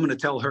 fuck it. I'm going to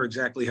tell her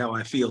exactly how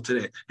I feel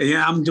today. And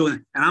yeah, I'm doing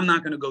it. And I'm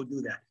not going to go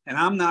do that. And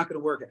I'm not going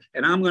to work it.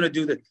 And I'm going to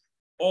do that.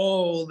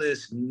 All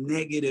this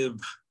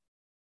negative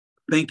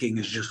thinking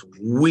is just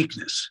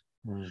weakness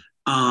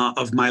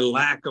of my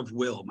lack of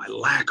will, my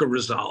lack of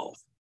resolve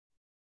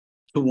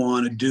to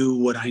want to do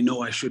what I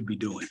know I should be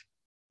doing.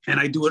 And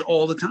I do it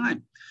all the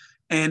time.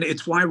 And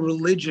it's why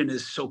religion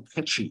is so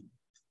catchy.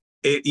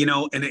 And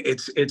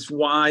it's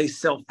why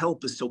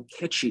self-help is so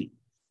catchy.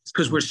 It's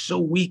because we're so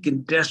weak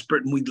and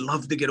desperate and we'd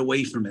love to get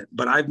away from it.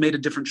 But I've made a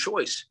different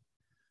choice.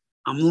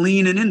 I'm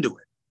leaning into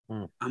it.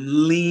 I'm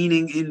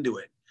leaning into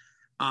it.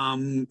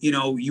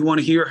 You want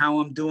to hear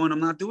how I'm doing? I'm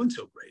not doing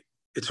so great.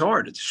 It's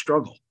hard. It's a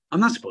struggle. I'm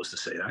not supposed to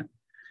say that.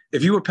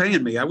 If you were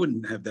paying me, I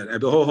wouldn't have that.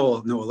 I'd be,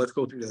 Noah, let's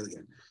go through that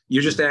again.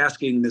 You're just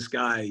asking this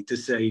guy to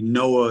say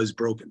Noah is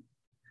broken.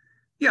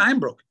 Yeah, I'm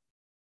broken.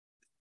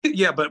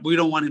 Yeah, but we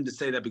don't want him to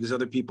say that because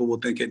other people will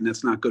think it and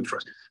that's not good for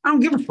us. I don't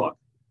give a fuck.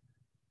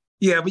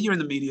 Yeah, but you're in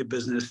the media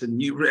business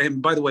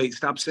and by the way,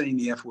 stop saying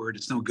the F word.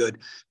 It's no good.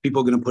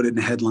 People are going to put it in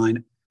a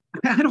headline.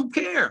 I don't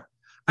care.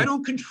 I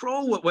don't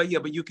control but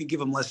you can give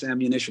them less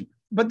ammunition.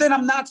 But then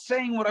I'm not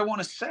saying what I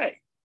want to say.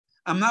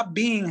 I'm not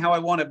being how I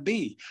want to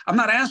be. I'm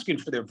not asking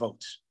for their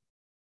votes.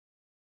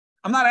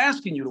 I'm not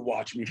asking you to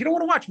watch me. If you don't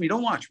want to watch me,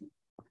 don't watch me.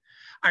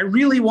 I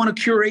really want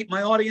to curate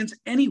my audience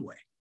anyway.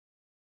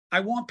 I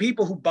want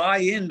people who buy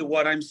into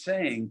what I'm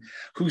saying,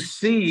 who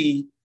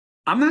see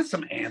I'm not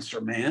some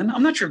answer man.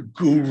 I'm not your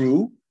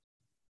guru.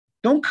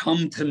 Don't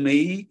come to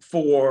me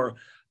for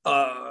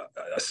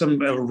some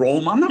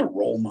role model. I'm not a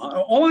role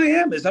model. All I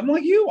am is I'm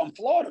like you. I'm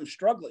flawed. I'm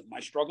struggling.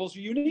 My struggles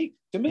are unique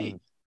to me.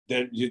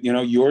 That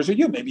yours are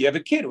you. Maybe you have a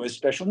kid who has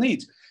special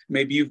needs.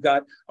 Maybe you've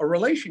got a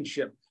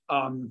relationship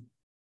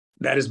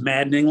that is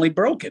maddeningly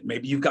broken.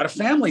 Maybe you've got a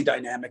family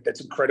dynamic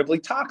that's incredibly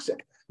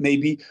toxic.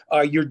 Maybe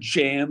you're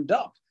jammed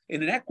up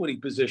in an equity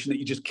position that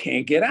you just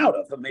can't get out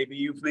of. Or maybe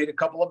you've made a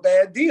couple of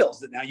bad deals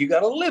that now you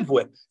got to live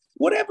with.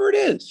 Whatever it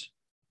is,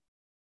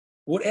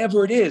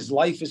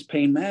 life is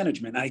pain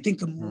management. And I think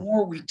the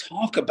more we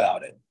talk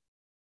about it,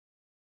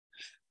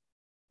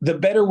 the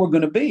better we're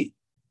going to be.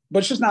 But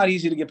it's just not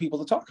easy to get people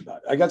to talk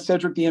about it. I got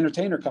Cedric the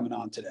Entertainer coming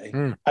on today.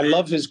 I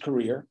love his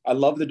career. I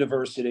love the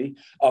diversity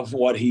of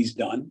what he's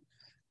done.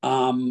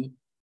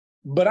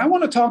 But I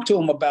want to talk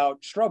to him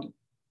about struggle.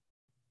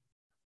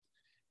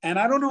 And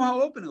I don't know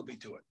how open he'll be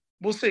to it.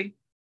 We'll see.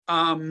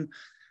 And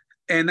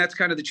that's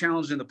kind of the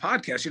challenge in the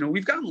podcast.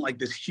 We've gotten like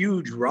this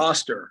huge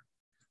roster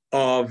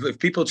of, if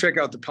people check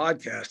out the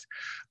podcast,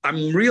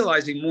 I'm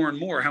realizing more and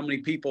more how many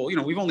people,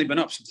 we've only been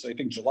up since I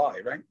think July,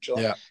 right?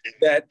 July. Yeah.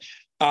 That,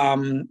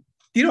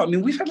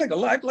 we've had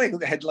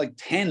I've had like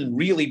 10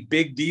 really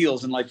big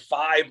deals in like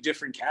 5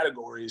 different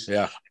categories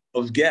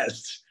of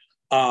guests.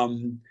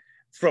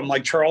 From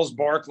like Charles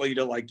Barkley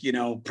to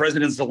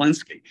President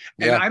Zelensky.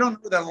 And I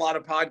don't know that a lot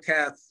of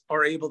podcasts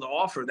are able to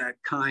offer that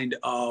kind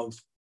of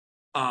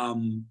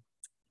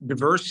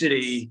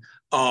diversity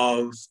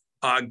of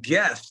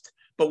guests.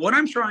 But what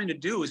I'm trying to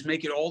do is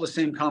make it all the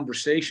same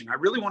conversation. I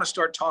really want to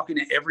start talking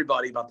to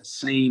everybody about the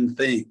same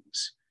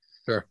things.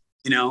 Sure.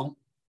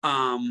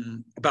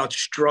 About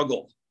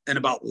struggle and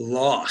about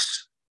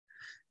loss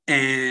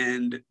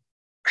and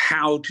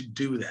how to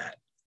do that,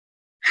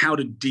 how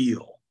to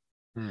deal.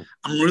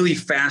 I'm really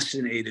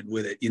fascinated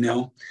with it,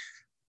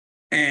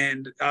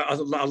 and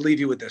I'll leave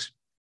you with this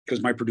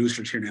because my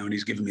producer's here now and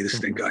he's giving me the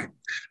stink eye.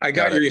 I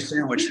got you a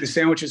sandwich. The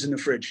sandwich is in the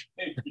fridge.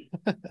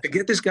 To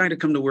get this guy to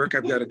come to work,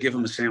 I've got to give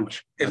him a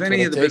sandwich. If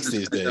any of the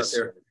businesses out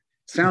there,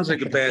 sounds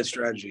like a bad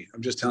strategy.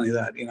 I'm just telling you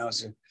that,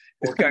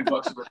 this guy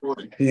bucks a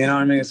recording. You know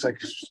what I mean? It's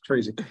like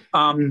crazy.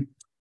 I'll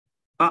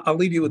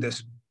leave you with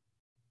this.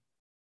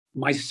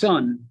 My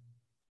son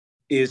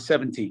is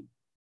 17.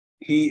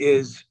 He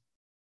is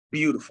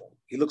beautiful.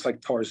 He looks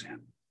like Tarzan.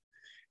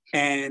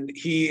 And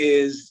he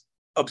is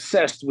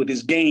obsessed with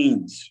his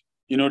gains.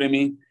 You know what I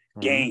mean?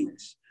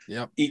 Gains.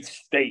 Yeah. Eats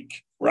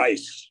steak,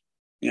 rice,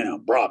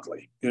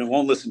 broccoli.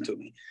 Won't listen to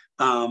me.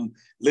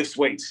 Lifts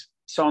weights.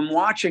 So I'm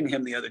watching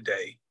him the other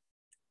day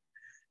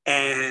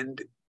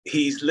and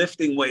he's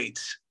lifting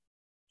weights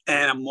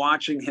and I'm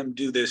watching him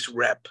do this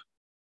rep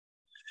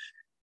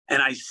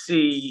and I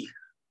see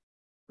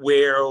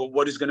where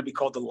what is going to be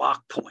called the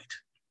lock point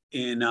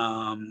in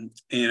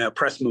a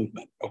press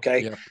movement.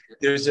 Okay, Yeah.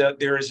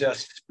 there is a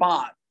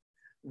spot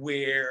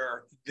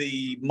where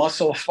the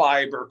muscle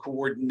fiber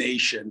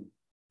coordination,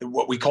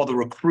 what we call the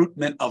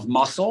recruitment of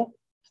muscle,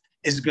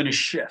 is going to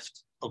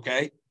shift.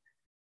 Okay,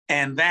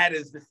 and that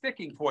is the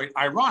sticking point,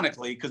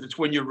 ironically, because it's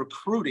when you're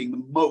recruiting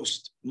the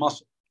most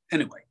muscle.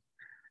 Anyway,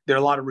 there are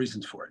a lot of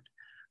reasons for it,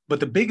 but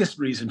the biggest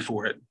reason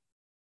for it,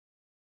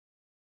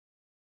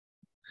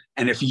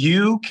 and if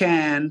you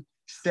can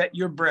set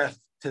your breath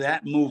to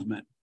that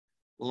movement,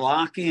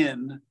 lock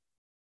in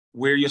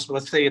where you're,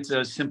 let's say it's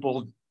a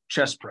simple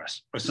chest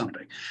press or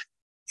something.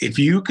 If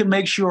you can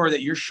make sure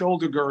that your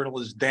shoulder girdle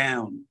is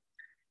down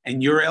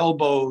and your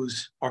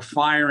elbows are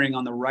firing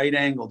on the right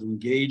angle to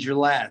engage your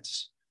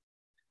lats,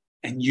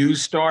 and you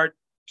start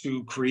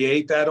to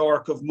create that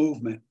arc of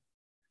movement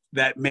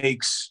that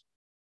makes,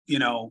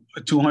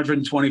 a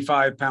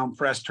 225-pound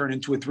press turn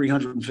into a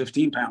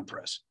 315-pound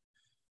press.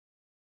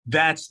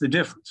 That's the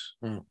difference.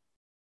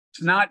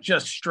 It's not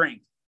just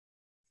strength.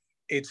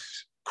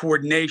 It's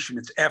coordination.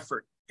 It's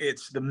effort.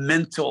 It's the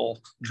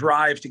mental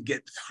drive to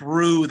get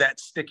through that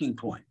sticking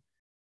point.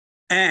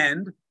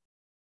 And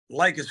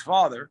like his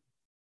father,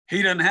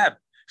 he doesn't have it.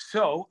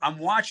 So I'm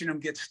watching him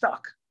get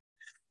stuck.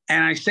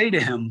 And I say to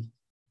him,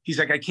 he's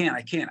like, I can't.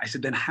 I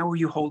said, then how are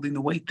you holding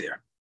the weight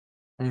there?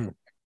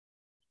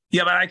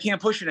 Yeah, but I can't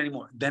push it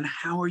anymore. Then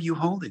how are you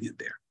holding it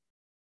there?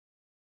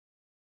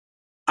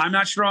 I'm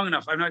not strong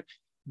enough.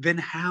 Then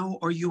how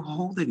are you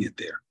holding it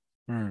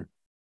there?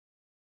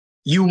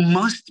 You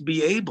must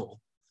be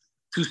able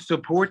to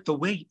support the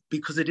weight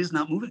because it is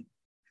not moving.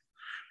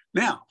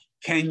 Now,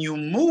 can you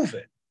move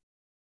it?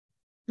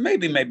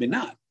 Maybe, maybe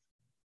not.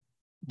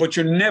 But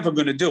you're never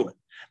going to do it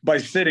by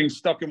sitting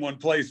stuck in one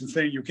place and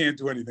saying you can't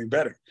do anything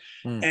better.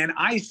 And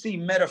I see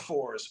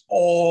metaphors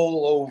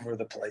all over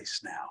the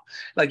place now.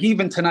 Like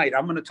even tonight,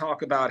 I'm going to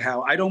talk about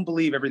how I don't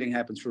believe everything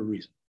happens for a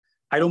reason.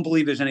 I don't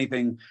believe there's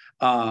anything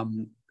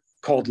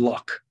called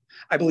luck.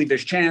 I believe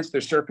there's chance,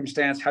 there's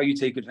circumstance, how you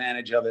take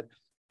advantage of it.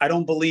 I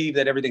don't believe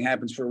that everything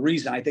happens for a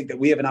reason. I think that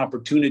we have an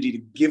opportunity to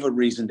give a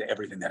reason to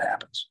everything that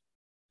happens.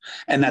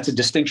 And that's a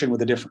distinction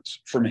with a difference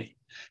for me.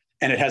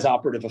 And it has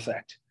operative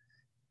effect.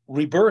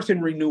 Rebirth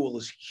and renewal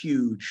is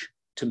huge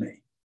to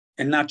me.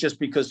 And not just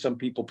because some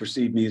people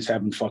perceive me as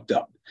having fucked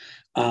up.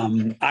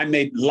 I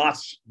made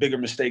lots bigger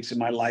mistakes in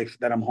my life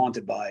that I'm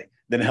haunted by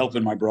than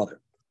helping my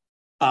brother.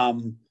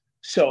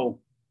 So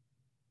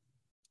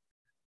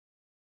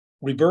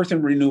rebirth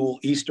and renewal,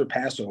 Easter,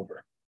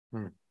 Passover.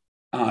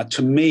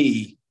 To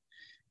me,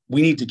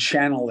 we need to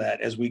channel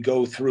that as we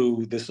go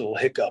through this little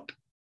hiccup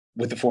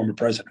with the former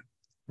president.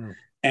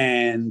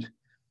 And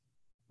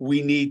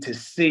we need to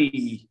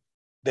see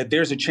that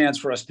there's a chance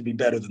for us to be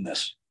better than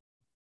this.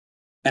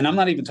 And I'm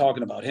not even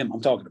talking about him.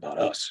 I'm talking about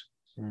us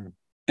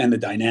and the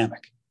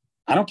dynamic.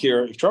 I don't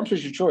care. If Trump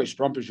is your choice,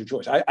 Trump is your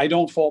choice. I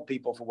don't fault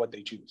people for what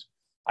they choose.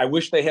 I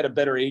wish they had a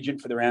better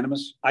agent for their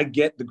animus. I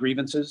get the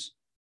grievances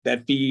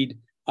that feed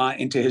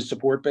into his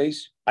support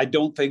base. I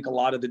don't think a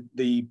lot of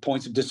the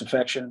points of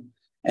disaffection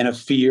and of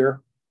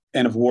fear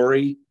and of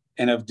worry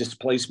and of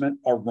displacement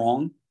are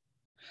wrong.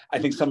 I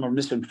think some are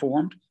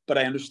misinformed, but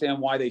I understand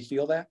why they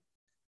feel that.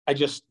 I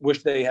just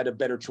wish they had a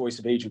better choice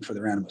of agent for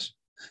their animus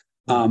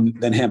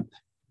than him.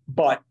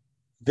 But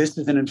this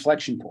is an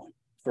inflection point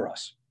for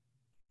us.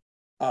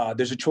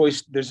 There's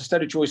a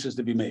set of choices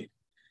to be made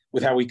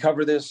with how we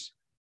cover this,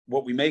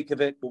 what we make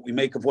of it, what we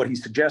make of what he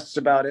suggests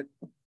about it.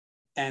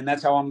 And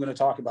that's how I'm going to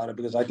talk about it,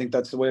 because I think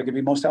that's the way I can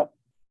be most helpful.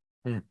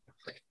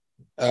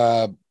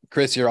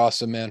 Chris, you're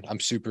awesome, man. I'm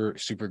super,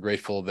 super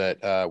grateful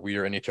that we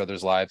are in each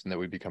other's lives and that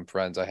we become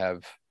friends. I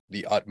have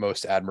the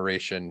utmost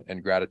admiration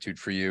and gratitude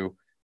for you.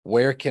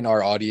 Where can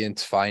our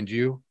audience find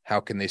you?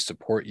 How can they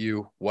support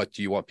you? What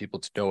do you want people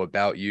to know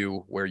about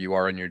you, where you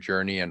are in your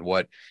journey, and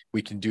what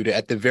we can do to,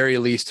 at the very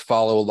least,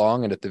 follow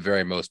along, and at the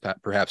very most,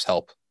 perhaps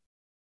help?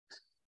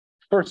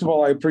 First of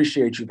all, I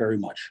appreciate you very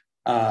much.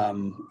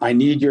 I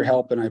need your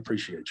help and I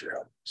appreciate your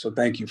help. So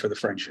thank you for the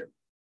friendship.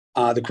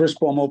 The Chris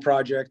Cuomo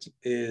Project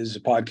is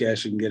a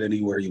podcast you can get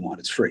anywhere you want.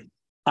 It's free.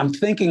 I'm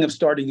thinking of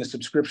starting a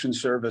subscription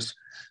service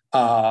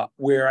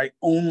where I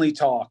only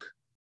talk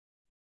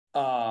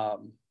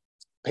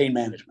pain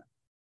management.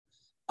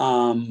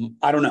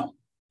 I don't know.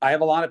 I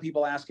have a lot of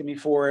people asking me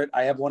for it.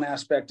 I have one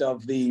aspect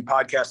of the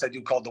podcast I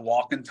do called the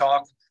Walk and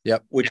Talk,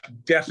 which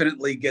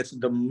definitely gets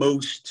the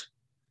most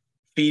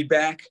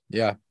feedback.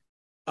 Yeah.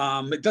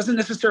 It doesn't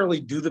necessarily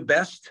do the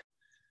best,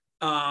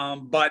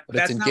 but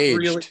that's engaged. Not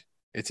really.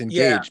 It's engaged.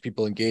 Yeah.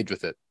 People engage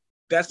with it.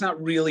 That's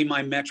not really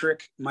my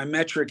metric. My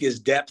metric is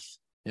depth.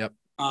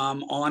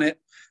 On it.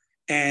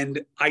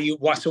 And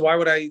so why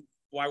would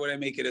I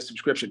make it a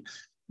subscription?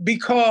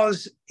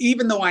 Because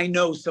even though I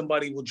know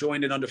somebody will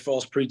join it under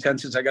false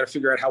pretenses, I got to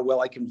figure out how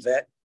well I can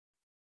vet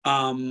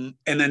and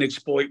then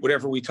exploit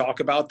whatever we talk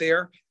about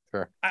there.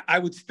 Sure. I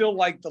would still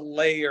like the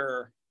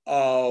layer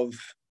of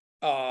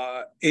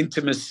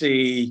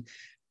intimacy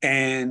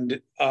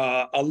and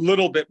a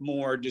little bit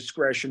more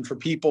discretion for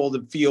people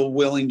that feel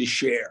willing to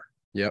share.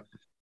 Yep.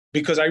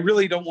 Because I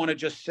really don't want to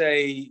just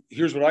say,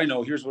 here's what I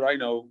know, here's what I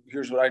know,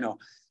 here's what I know.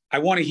 I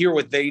want to hear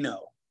what they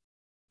know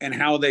and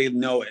how they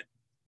know it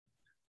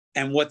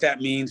and what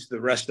that means to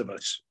the rest of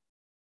us,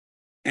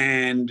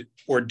 and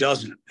or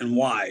doesn't, and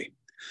why.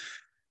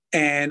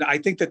 And I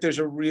think that there's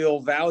a real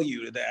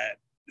value to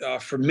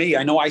that. For me,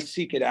 I know I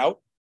seek it out.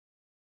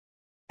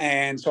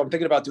 And so I'm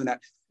thinking about doing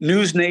that.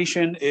 News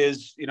Nation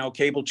is,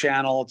 cable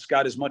channel. It's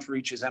got as much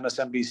reach as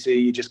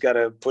MSNBC. You just got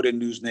to put in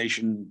News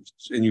Nation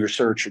in your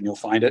search and you'll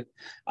find it.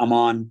 I'm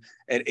on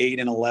at 8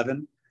 and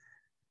 11.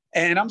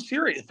 And I'm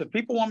serious. If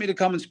people want me to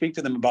come and speak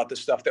to them about the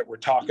stuff that we're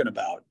talking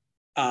about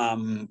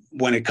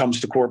when it comes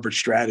to corporate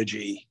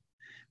strategy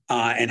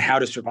and how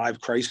to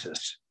survive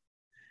crisis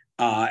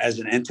as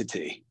an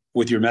entity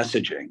with your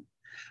messaging,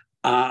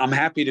 I'm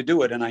happy to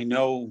do it. And I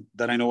know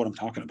that I know what I'm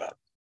talking about.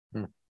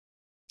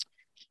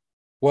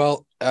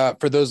 Well,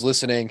 for those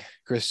listening,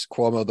 Chris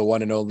Cuomo, the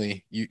one and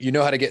only, you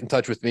know how to get in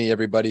touch with me,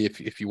 everybody.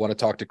 If you want to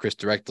talk to Chris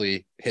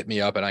directly, hit me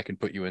up and I can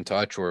put you in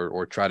touch,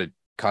 or try to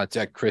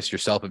contact Chris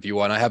yourself if you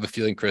want. I have a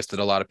feeling, Chris, that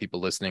a lot of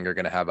people listening are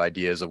going to have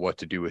ideas of what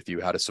to do with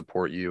you, how to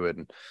support you,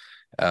 and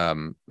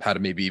how to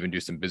maybe even do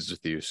some business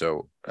with you.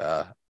 So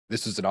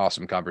this is an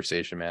awesome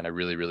conversation, man. I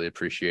really, really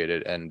appreciate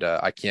it. And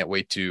I can't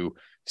wait to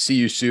see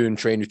you soon,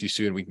 train with you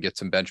soon. We can get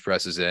some bench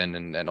presses in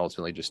and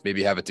ultimately just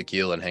maybe have a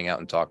tequila and hang out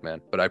and talk, man.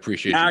 But I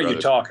appreciate now you, brother.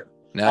 You're talking.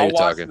 Now you're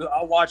talking.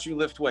 I'll watch you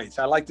lift weights.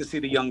 I like to see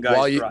the young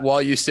guys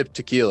while you sip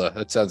tequila.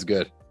 That sounds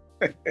good.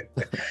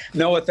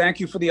 Noah, thank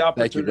you for the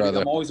opportunity. Thank you,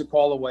 brother. I'm always a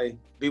call away.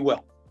 Be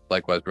well.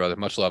 Likewise, brother.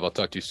 Much love. I'll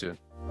talk to you soon.